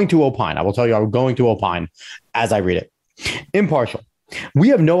I'm going to opine. I will tell you, I'm going to opine as I read it. Impartial. We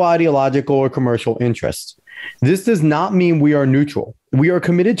have no ideological or commercial interests. This does not mean we are neutral. We are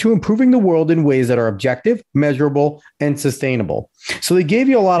committed to improving the world in ways that are objective, measurable, and sustainable. So they gave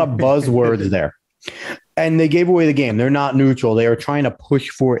you a lot of buzzwords there, and they gave away the game. They're not neutral. They are trying to push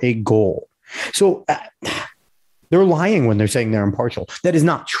for a goal. So They're lying when they're saying they're impartial. That is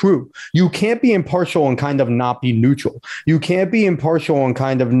not true. You can't be impartial and kind of not be neutral. You can't be impartial and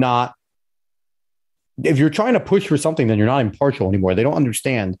kind of not. If you're trying to push for something, then you're not impartial anymore. They don't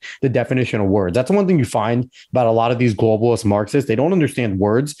understand the definition of words. That's one thing you find about a lot of these globalist Marxists. They don't understand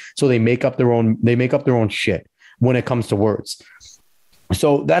words, so they make up their own shit when it comes to words.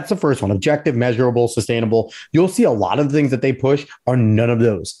 So that's the first one: objective, measurable, sustainable. You'll see a lot of the things that they push are none of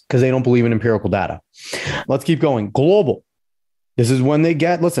those because they don't believe in empirical data. Let's keep going. Global. This is when they're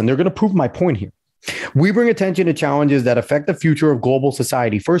going to prove my point here. We bring attention to challenges that affect the future of global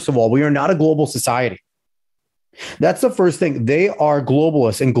society. First of all, we are not a global society. That's the first thing. They are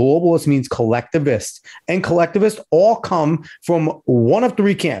globalists, and globalist means collectivist. And collectivists all come from one of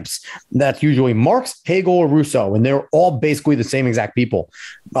three camps. That's usually Marx, Hegel, or Rousseau, and they're all basically the same exact people.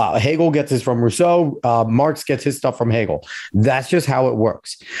 Hegel gets his from Rousseau. Marx gets his stuff from Hegel. That's just how it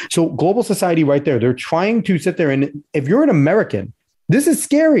works. So global society right there, they're trying to sit there, and if you're an American, this is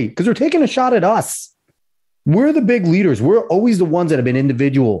scary because they're taking a shot at us. We're the big leaders. We're always the ones that have been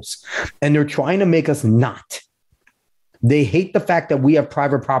individuals, and they're trying to make us not. They hate the fact that we have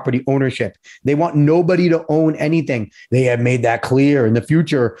private property ownership. They want nobody to own anything. They have made that clear. In the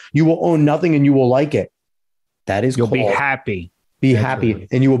future, you will own nothing and you will like it. That is You'll be happy. Be happy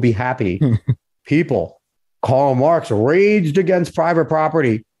and you will be happy. People, Karl Marx raged against private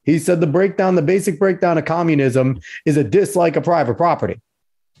property. He said the basic breakdown of communism is a dislike of private property.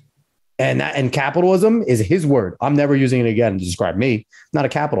 And capitalism is his word. I'm never using it again to describe me. I'm not a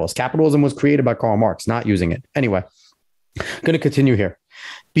capitalist. Capitalism was created by Karl Marx, not using it. Anyway. Going to continue here.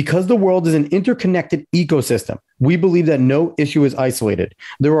 Because the world is an interconnected ecosystem, we believe that no issue is isolated.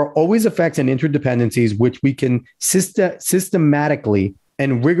 There are always effects and interdependencies which we can systematically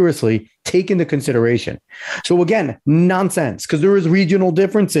and rigorously take into consideration. So again, nonsense, because there is regional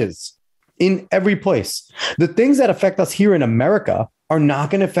differences in every place. The things that affect us here in America are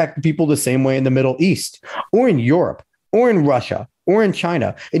not going to affect people the same way in the Middle East or in Europe or in Russia or in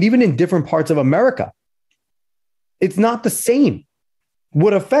China and even in different parts of America. It's not the same.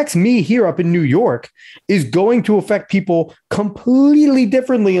 What affects me here up in New York is going to affect people completely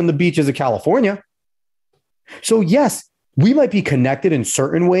differently in the beaches of California. So yes, we might be connected in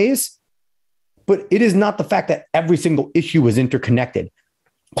certain ways, but it is not the fact that every single issue is interconnected.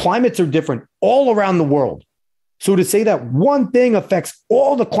 Climates are different all around the world. So to say that one thing affects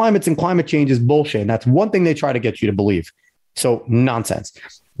all the climates and climate change is bullshit. And that's one thing they try to get you to believe. So nonsense.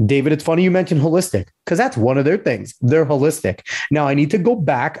 David, it's funny you mentioned holistic because that's one of their things. They're holistic. Now, I need to go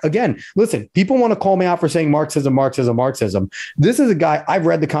back again. Listen, people want to call me out for saying Marxism. This is a guy, I've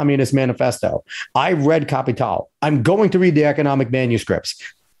read the Communist Manifesto. I've read Capital. I'm going to read the economic manuscripts.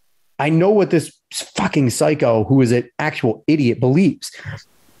 I know what this fucking psycho who is an actual idiot believes.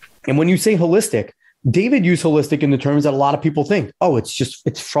 And when you say holistic, David used holistic in the terms that a lot of people think, oh,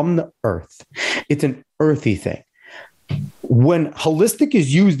 it's from the earth. It's an earthy thing. When holistic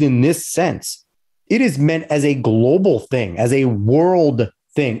is used in this sense, it is meant as a global thing, as a world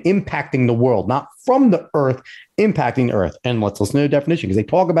thing, impacting the world, not from the earth, impacting the earth. And let's listen to the definition because they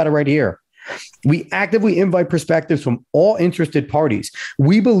talk about it right here. We actively invite perspectives from all interested parties.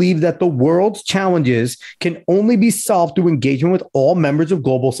 We believe that the world's challenges can only be solved through engagement with all members of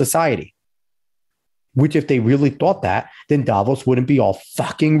global society. Which, if they really thought that, then Davos wouldn't be all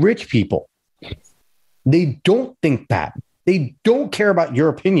fucking rich people. They don't think that. They don't care about your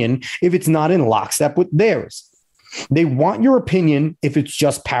opinion if it's not in lockstep with theirs. They want your opinion if it's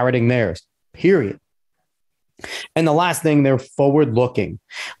just parroting theirs, period. And the last thing, they're forward looking.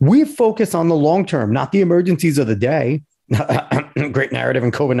 We focus on the long term, not the emergencies of the day. Great narrative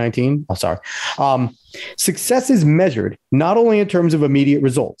in COVID-19. Oh, sorry. Success is measured not only in terms of immediate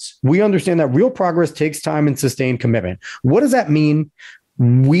results. We understand that real progress takes time and sustained commitment. What does that mean?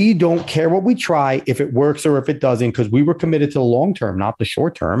 We don't care what we try, if it works or if it doesn't, because we were committed to the long term, not the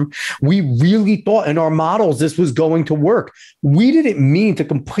short term. We really thought in our models this was going to work. We didn't mean to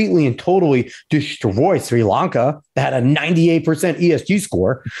completely and totally destroy Sri Lanka that had a 98% ESG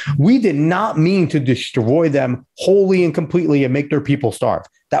score. We did not mean to destroy them wholly and completely and make their people starve.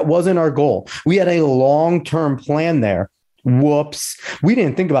 That wasn't our goal. We had a long-term plan there. Whoops. We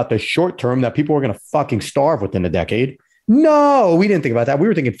didn't think about the short term that people were going to fucking starve within a decade. No, we didn't think about that. We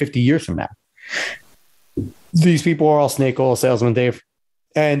were thinking 50 years from now. These people are all snake oil salesmen, Dave,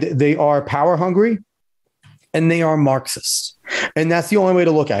 and they are power hungry and they are Marxists. And that's the only way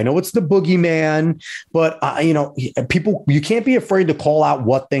to look at it. I know it's the boogeyman, but people, you can't be afraid to call out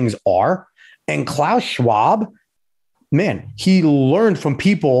what things are. And Klaus Schwab, man, he learned from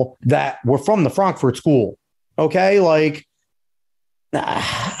people that were from the Frankfurt School. Okay. Like,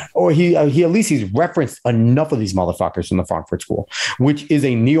 Or he at least he's referenced enough of these motherfuckers from the Frankfurt School, which is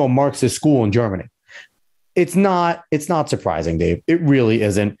a neo-Marxist school in Germany. It's not surprising, Dave. It really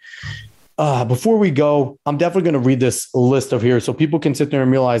isn't. Before we go, I'm definitely going to read this list of here so people can sit there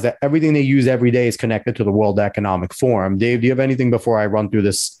and realize that everything they use every day is connected to the World Economic Forum. Dave, do you have anything before I run through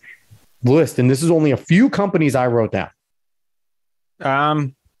this list? And this is only a few companies I wrote down.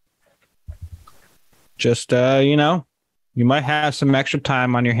 You might have some extra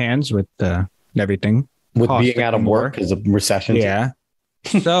time on your hands with everything. With being out of work as a recession. Yeah.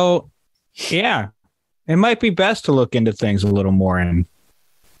 So, yeah, it might be best to look into things a little more and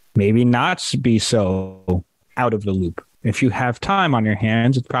maybe not be so out of the loop. If you have time on your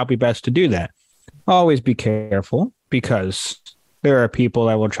hands, it's probably best to do that. Always be careful because there are people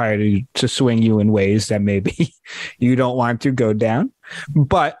that will try to swing you in ways that maybe you don't want to go down.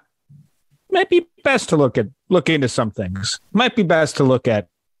 But it might be best to look into some things. Might be best to look at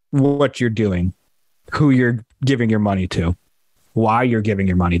what you're doing, who you're giving your money to, why you're giving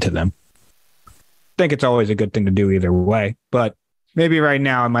your money to them. I think it's always a good thing to do either way, but maybe right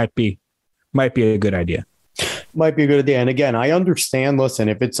now it might be a good idea. Might be a good idea. And again, I understand, listen,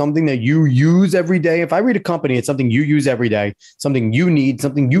 if it's something that you use every day, if I read a company, it's something you use every day, something you need,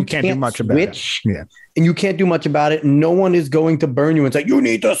 something you can't do much switch, about it. Yeah. And you can't do much about it. No one is going to burn you and say, you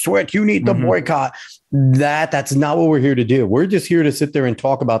need to switch, you need to boycott. That's not what we're here to do. We're just here to sit there and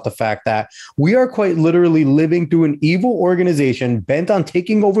talk about the fact that we are quite literally living through an evil organization bent on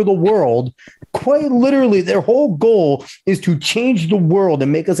taking over the world. Quite literally, their whole goal is to change the world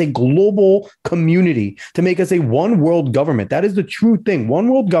and make us a global community, to make us a one world government. That is the true thing. One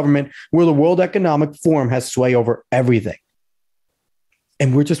world government where the World Economic Forum has sway over everything.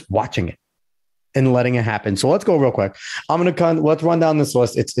 And we're just watching it and letting it happen. So let's go real quick. Let's run down this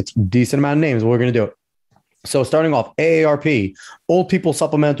list. It's a decent amount of names. We're going to do it. So starting off, AARP, Old People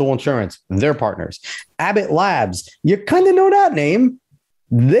Supplemental Insurance, they're partners. Abbott Labs, you kind of know that name.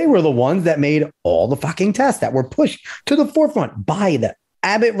 They were the ones that made all the fucking tests that were pushed to the forefront by the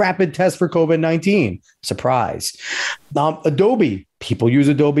Abbott rapid test for COVID-19. Surprise. Adobe, people use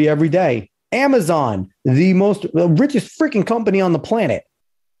Adobe every day. Amazon, the richest freaking company on the planet.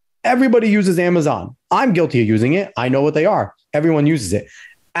 Everybody uses Amazon. I'm guilty of using it. I know what they are. Everyone uses it.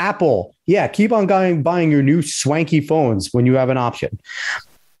 Apple, yeah, keep on buying your new swanky phones when you have an option.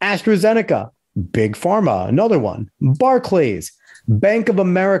 AstraZeneca, Big Pharma, another one. Barclays, Bank of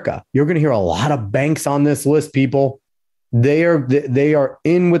America. You're going to hear a lot of banks on this list, people. They are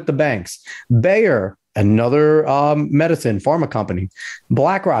in with the banks. Bayer, another medicine pharma company.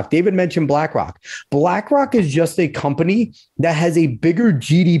 BlackRock. David mentioned BlackRock. BlackRock is just a company that has a bigger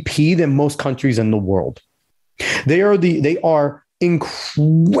GDP than most countries in the world. They are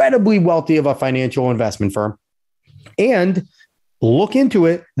incredibly wealthy of a financial investment firm. And look into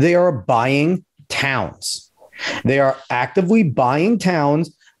it, they are buying towns. They are actively buying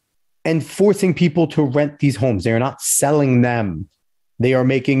towns and forcing people to rent these homes. They are not selling them. They are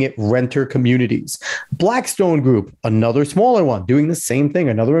making it renter communities. Blackstone Group, another smaller one, doing the same thing,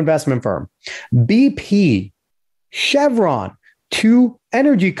 another investment firm. BP, Chevron, two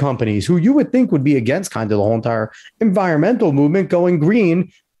energy companies who you would think would be against kind of the whole entire environmental movement going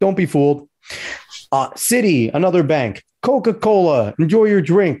green. Don't be fooled. Citi, another bank. Coca-Cola, enjoy your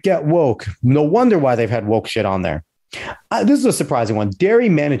drink, get woke. No wonder why they've had woke shit on there. This is a surprising one. Dairy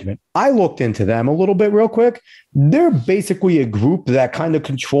Management. I looked into them a little bit real quick. They're basically a group that kind of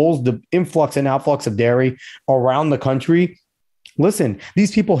controls the influx and outflux of dairy around the country. Listen,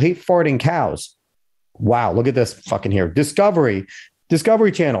 these people hate farting cows. Wow, look at this fucking here. Discovery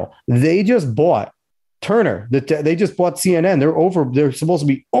Channel. They just bought Turner. They just bought CNN. They're supposed to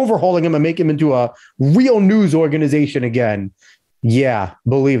be overhauling him and make him into a real news organization again. Yeah,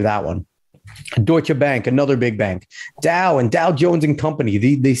 believe that one. Deutsche Bank, another big bank. Dow and Dow Jones and Company.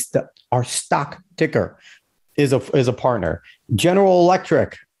 Our stock ticker is a partner. General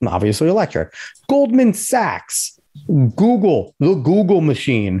Electric, obviously electric. Goldman Sachs, Google, the Google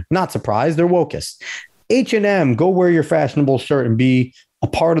machine. Not surprised, they're wokest. H&M, go wear your fashionable shirt and be a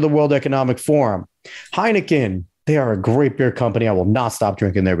part of the World Economic Forum. Heineken, they are a great beer company. I will not stop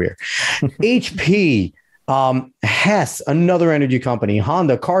drinking their beer. HP, Hess, another energy company.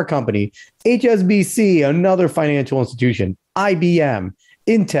 Honda, car company. HSBC, another financial institution. IBM,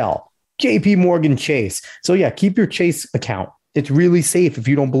 Intel, JP Morgan Chase. So yeah, keep your Chase account. It's really safe if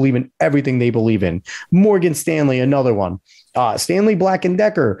you don't believe in everything they believe in. Morgan Stanley, another one. Stanley Black &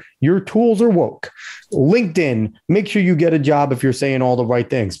 Decker, your tools are woke. LinkedIn, make sure you get a job if you're saying all the right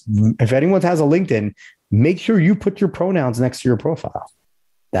things. If anyone has a LinkedIn, make sure you put your pronouns next to your profile.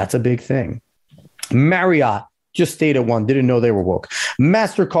 That's a big thing. Marriott, Just stayed at one. Didn't know they were woke.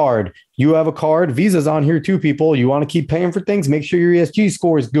 MasterCard. You have a card. Visa's on here too, people. You want to keep paying for things? Make sure your ESG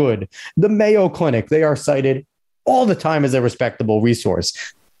score is good. The Mayo Clinic. They are cited all the time as a respectable resource.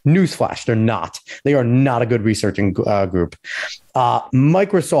 Newsflash, they're not. They are not a good researching group.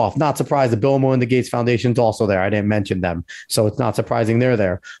 Microsoft, not surprised. The Bill and Melinda Gates Foundation is also there. I didn't mention them, so it's not surprising they're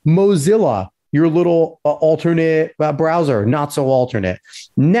there. Mozilla, your little alternate browser, not so alternate.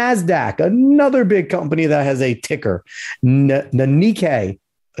 NASDAQ, another big company that has a ticker. The Nikkei,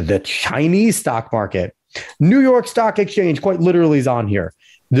 the Chinese stock market. New York Stock Exchange, quite literally, is on here.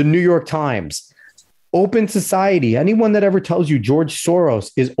 The New York Times. Open Society. Anyone that ever tells you George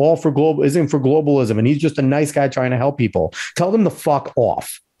Soros is all for isn't for globalism and he's just a nice guy trying to help people, tell them to fuck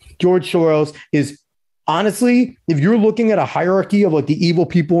off. George Soros is, honestly, if you're looking at a hierarchy of like the evil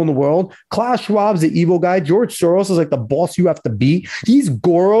people in the world, Klaus Schwab's the evil guy. George Soros is like the boss you have to be. He's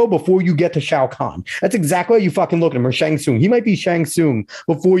Goro before you get to Shao Kahn. That's exactly how you fucking look at him, or Shang Tsung. He might be Shang Tsung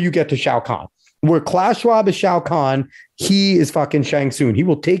before you get to Shao Kahn. Where Klaus Schwab is Shao Kahn, he is fucking Shang Tsung. He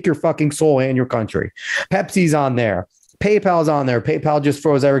will take your fucking soul and your country. Pepsi's on there. PayPal's on there. PayPal just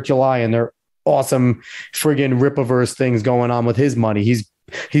froze Eric July and their awesome friggin' Ripaverse things going on with his money.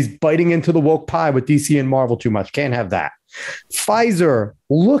 He's biting into the woke pie with DC and Marvel too much. Can't have that. Pfizer,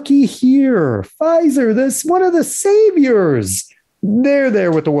 looky here. Pfizer, this one of the saviors. They're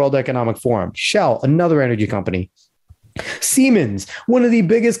there with the World Economic Forum. Shell, another energy company. Siemens, one of the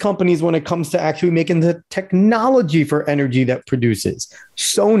biggest companies when it comes to actually making the technology for energy that produces.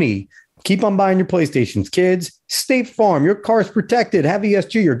 Sony, keep on buying your PlayStations. Kids, State Farm, your car's protected. Have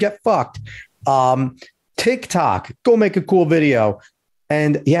ESG or get fucked. TikTok, go make a cool video.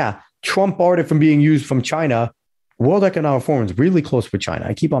 And yeah, Trump barred it from being used from China. World Economic Forum is really close with China.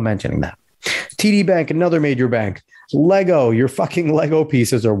 I keep on mentioning that. TD Bank, another major bank. Lego, your fucking Lego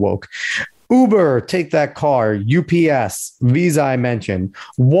pieces are woke. Uber, take that car. UPS, Visa, I mentioned.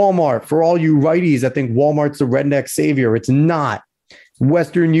 Walmart, for all you righties that think Walmart's the redneck savior, it's not.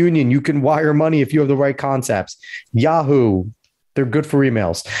 Western Union, you can wire money if you have the right concepts. Yahoo, they're good for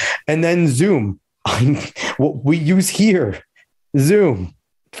emails. And then Zoom, what we use here. Zoom,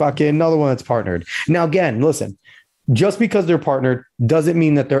 fucking another one that's partnered. Now, again, listen, just because they're partnered doesn't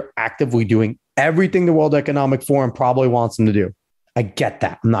mean that they're actively doing everything the World Economic Forum probably wants them to do. I get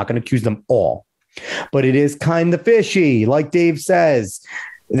that. I'm not going to accuse them all, but it is kind of fishy. Like Dave says,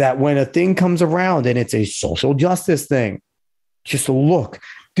 that when a thing comes around and it's a social justice thing, just look,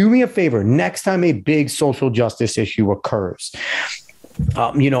 do me a favor. Next time a big social justice issue occurs,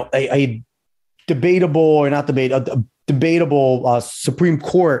 a debatable or not debate, a debatable Supreme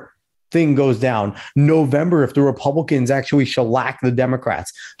Court thing goes down November, if the Republicans actually shellac the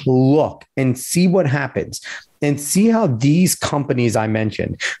Democrats, look and see what happens and see how these companies I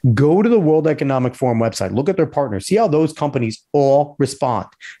mentioned go to the World Economic Forum website, look at their partners, see how those companies all respond,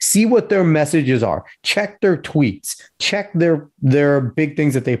 see what their messages are, check their tweets, check their big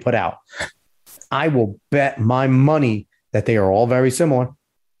things that they put out. I will bet my money that they are all very similar,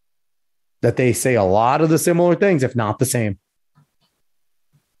 that they say a lot of the similar things, if not the same.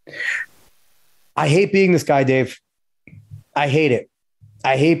 I hate being this guy, Dave. I hate it.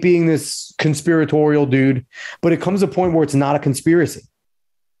 I hate being this conspiratorial dude, but it comes to a point where it's not a conspiracy.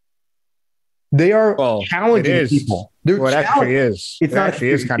 They are challenging people. It actually is. It's not actually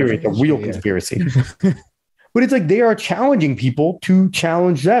is kind of a real conspiracy. But it's like they are challenging people to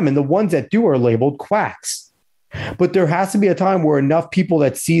challenge them. And the ones that do are labeled quacks. But there has to be a time where enough people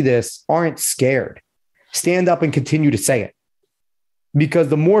that see this aren't scared, stand up and continue to say it. Because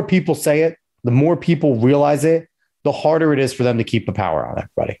the more people say it, the more people realize it, the harder it is for them to keep the power on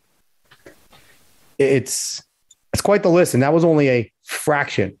everybody. It's quite the list. And that was only a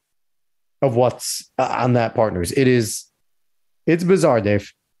fraction of what's on that partners. It's bizarre,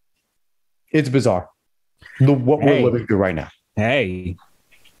 Dave. It's bizarre. What we're living through right now. Hey,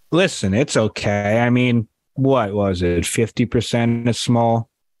 listen, it's okay. I mean, what was it? 50% of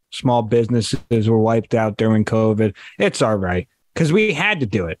small businesses were wiped out during COVID. It's all right. Because we had to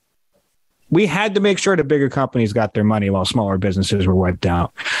do it. We had to make sure the bigger companies got their money while smaller businesses were wiped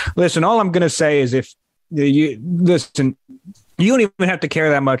out. Listen, all I'm going to say is if you listen, you don't even have to care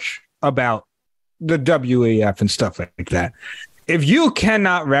that much about the WEF and stuff like that. If you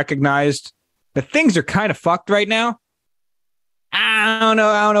cannot recognize that things are kind of fucked right now, I don't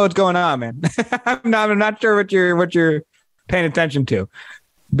know what's going on, man. I'm not sure what you're paying attention to,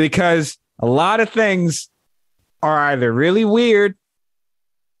 because a lot of things are either really weird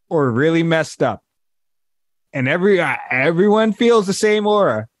or really messed up. And everyone feels the same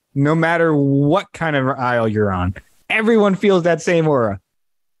aura, no matter what kind of aisle you're on. Everyone feels that same aura.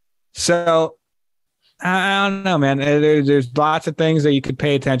 So I don't know, man. There's lots of things that you could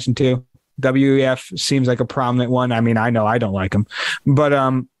pay attention to. WEF seems like a prominent one. I mean, I know I don't like them, but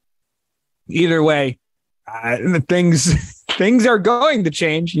either way, things are going to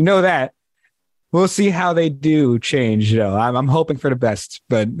change. You know that. We'll see how they do change, though. I'm hoping for the best,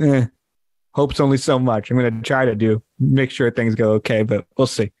 but hope's only so much. I'm going to try to make sure things go okay, but we'll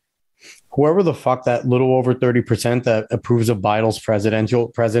see. Whoever the fuck that little over 30% that approves of Biden's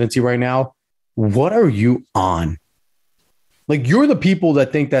presidency right now, what are you on? Like, you're the people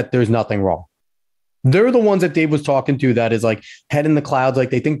that think that there's nothing wrong. They're the ones that Dave was talking to that is like head in the clouds. Like,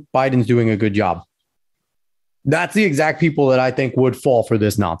 they think Biden's doing a good job. That's the exact people that I think would fall for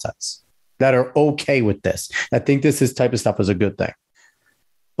this nonsense, that are okay with this. I think this type of stuff is a good thing.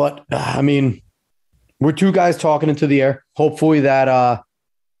 But I mean, we're two guys talking into the air. Hopefully that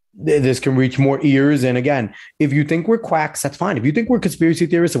this can reach more ears. And again, if you think we're quacks, that's fine. If you think we're conspiracy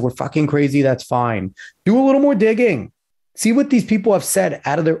theorists and we're fucking crazy, that's fine. Do a little more digging. See what these people have said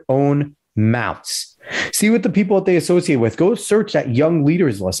out of their own mouths. See what the people that they associate with. Go search that young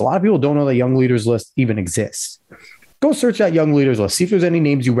leaders list. A lot of people don't know that young leaders list even exists. Go search that young leaders list. See if there's any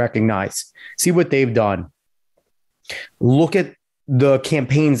names you recognize. See what they've done. Look at the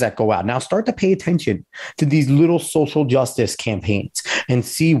campaigns that go out. Now start to pay attention to these little social justice campaigns and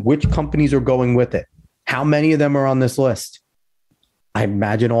see which companies are going with it. How many of them are on this list? I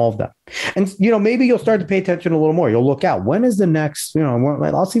imagine all of them. And, maybe you'll start to pay attention a little more. You'll look out. When is the next,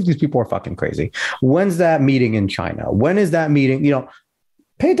 I'll see if these people are fucking crazy. When's that meeting in China? When is that meeting?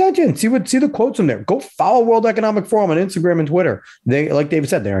 Pay attention. See the quotes in there. Go follow World Economic Forum on Instagram and Twitter. They, like David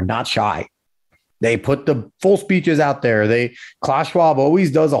said, they are not shy. They put the full speeches out there. Klaus Schwab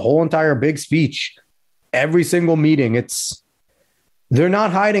always does a whole entire big speech. Every single meeting. They're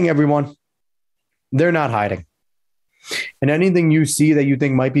not hiding, everyone. They're not hiding. And anything you see that you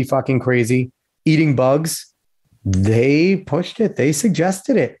think might be fucking crazy, eating bugs, they pushed it. They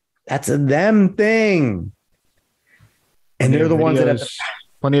suggested it. That's a them thing. And they're the ones that have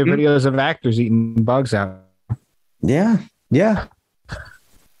plenty of videos of actors eating bugs out. Yeah.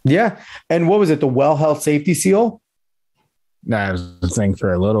 And what was it? The Well Health Safety Seal? That was a thing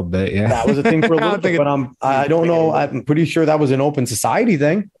for a little bit. Yeah. That was a thing for a little bit, but I don't know. I'm pretty sure that was an open society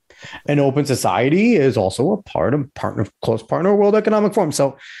thing. And open society is also a close partner of World Economic Forum.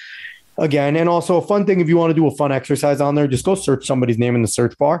 So again, and also a fun thing, if you want to do a fun exercise on there, just go search somebody's name in the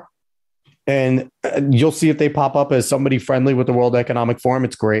search bar and you'll see if they pop up as somebody friendly with the World Economic Forum.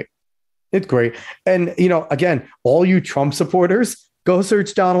 It's great. It's great. And, again, all you Trump supporters, go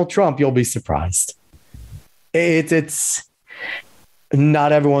search Donald Trump. You'll be surprised. It's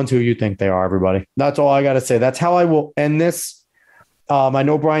not everyone's who you think they are, everybody. That's all I got to say. That's how I will end this. I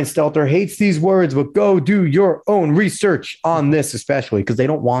know Brian Stelter hates these words, but go do your own research on this, especially because they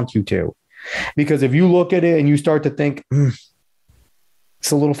don't want you to. Because if you look at it and you start to think,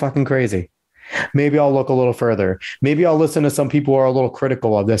 it's a little fucking crazy. Maybe I'll look a little further. Maybe I'll listen to some people who are a little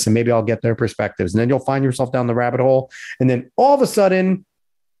critical of this and maybe I'll get their perspectives. And then you'll find yourself down the rabbit hole. And then all of a sudden,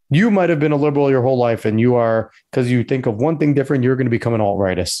 you might have been a liberal your whole life and you are, because you think of one thing different, you're going to become an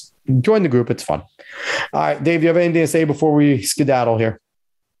alt-rightist. Join the group. It's fun. All right, Dave, you have anything to say before we skedaddle here?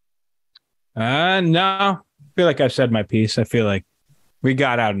 No. I feel like I've said my piece. I feel like we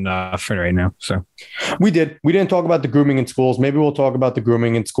got out enough for right now. So we did. We didn't talk about the grooming in schools. Maybe we'll talk about the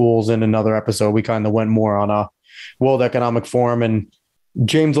grooming in schools in another episode. We kind of went more on a World Economic Forum, and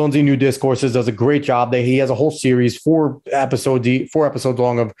James Lindsay, New Discourses, does a great job. He has a whole series, 4 episodes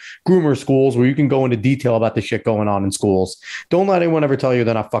long of groomer schools where you can go into detail about the shit going on in schools. Don't let anyone ever tell you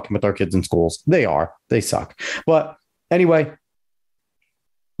they're not fucking with our kids in schools. They are. They suck. But anyway,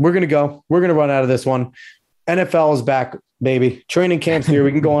 we're going to go. We're going to run out of this one. NFL is back, baby. Training camp's here.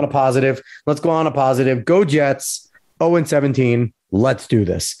 We can go on a positive. Let's go on a positive. Go Jets. 0-17. Let's do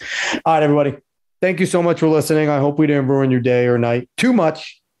this. All right, everybody. Thank you so much for listening. I hope we didn't ruin your day or night too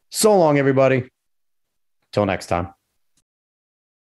much. So long, everybody. Till next time.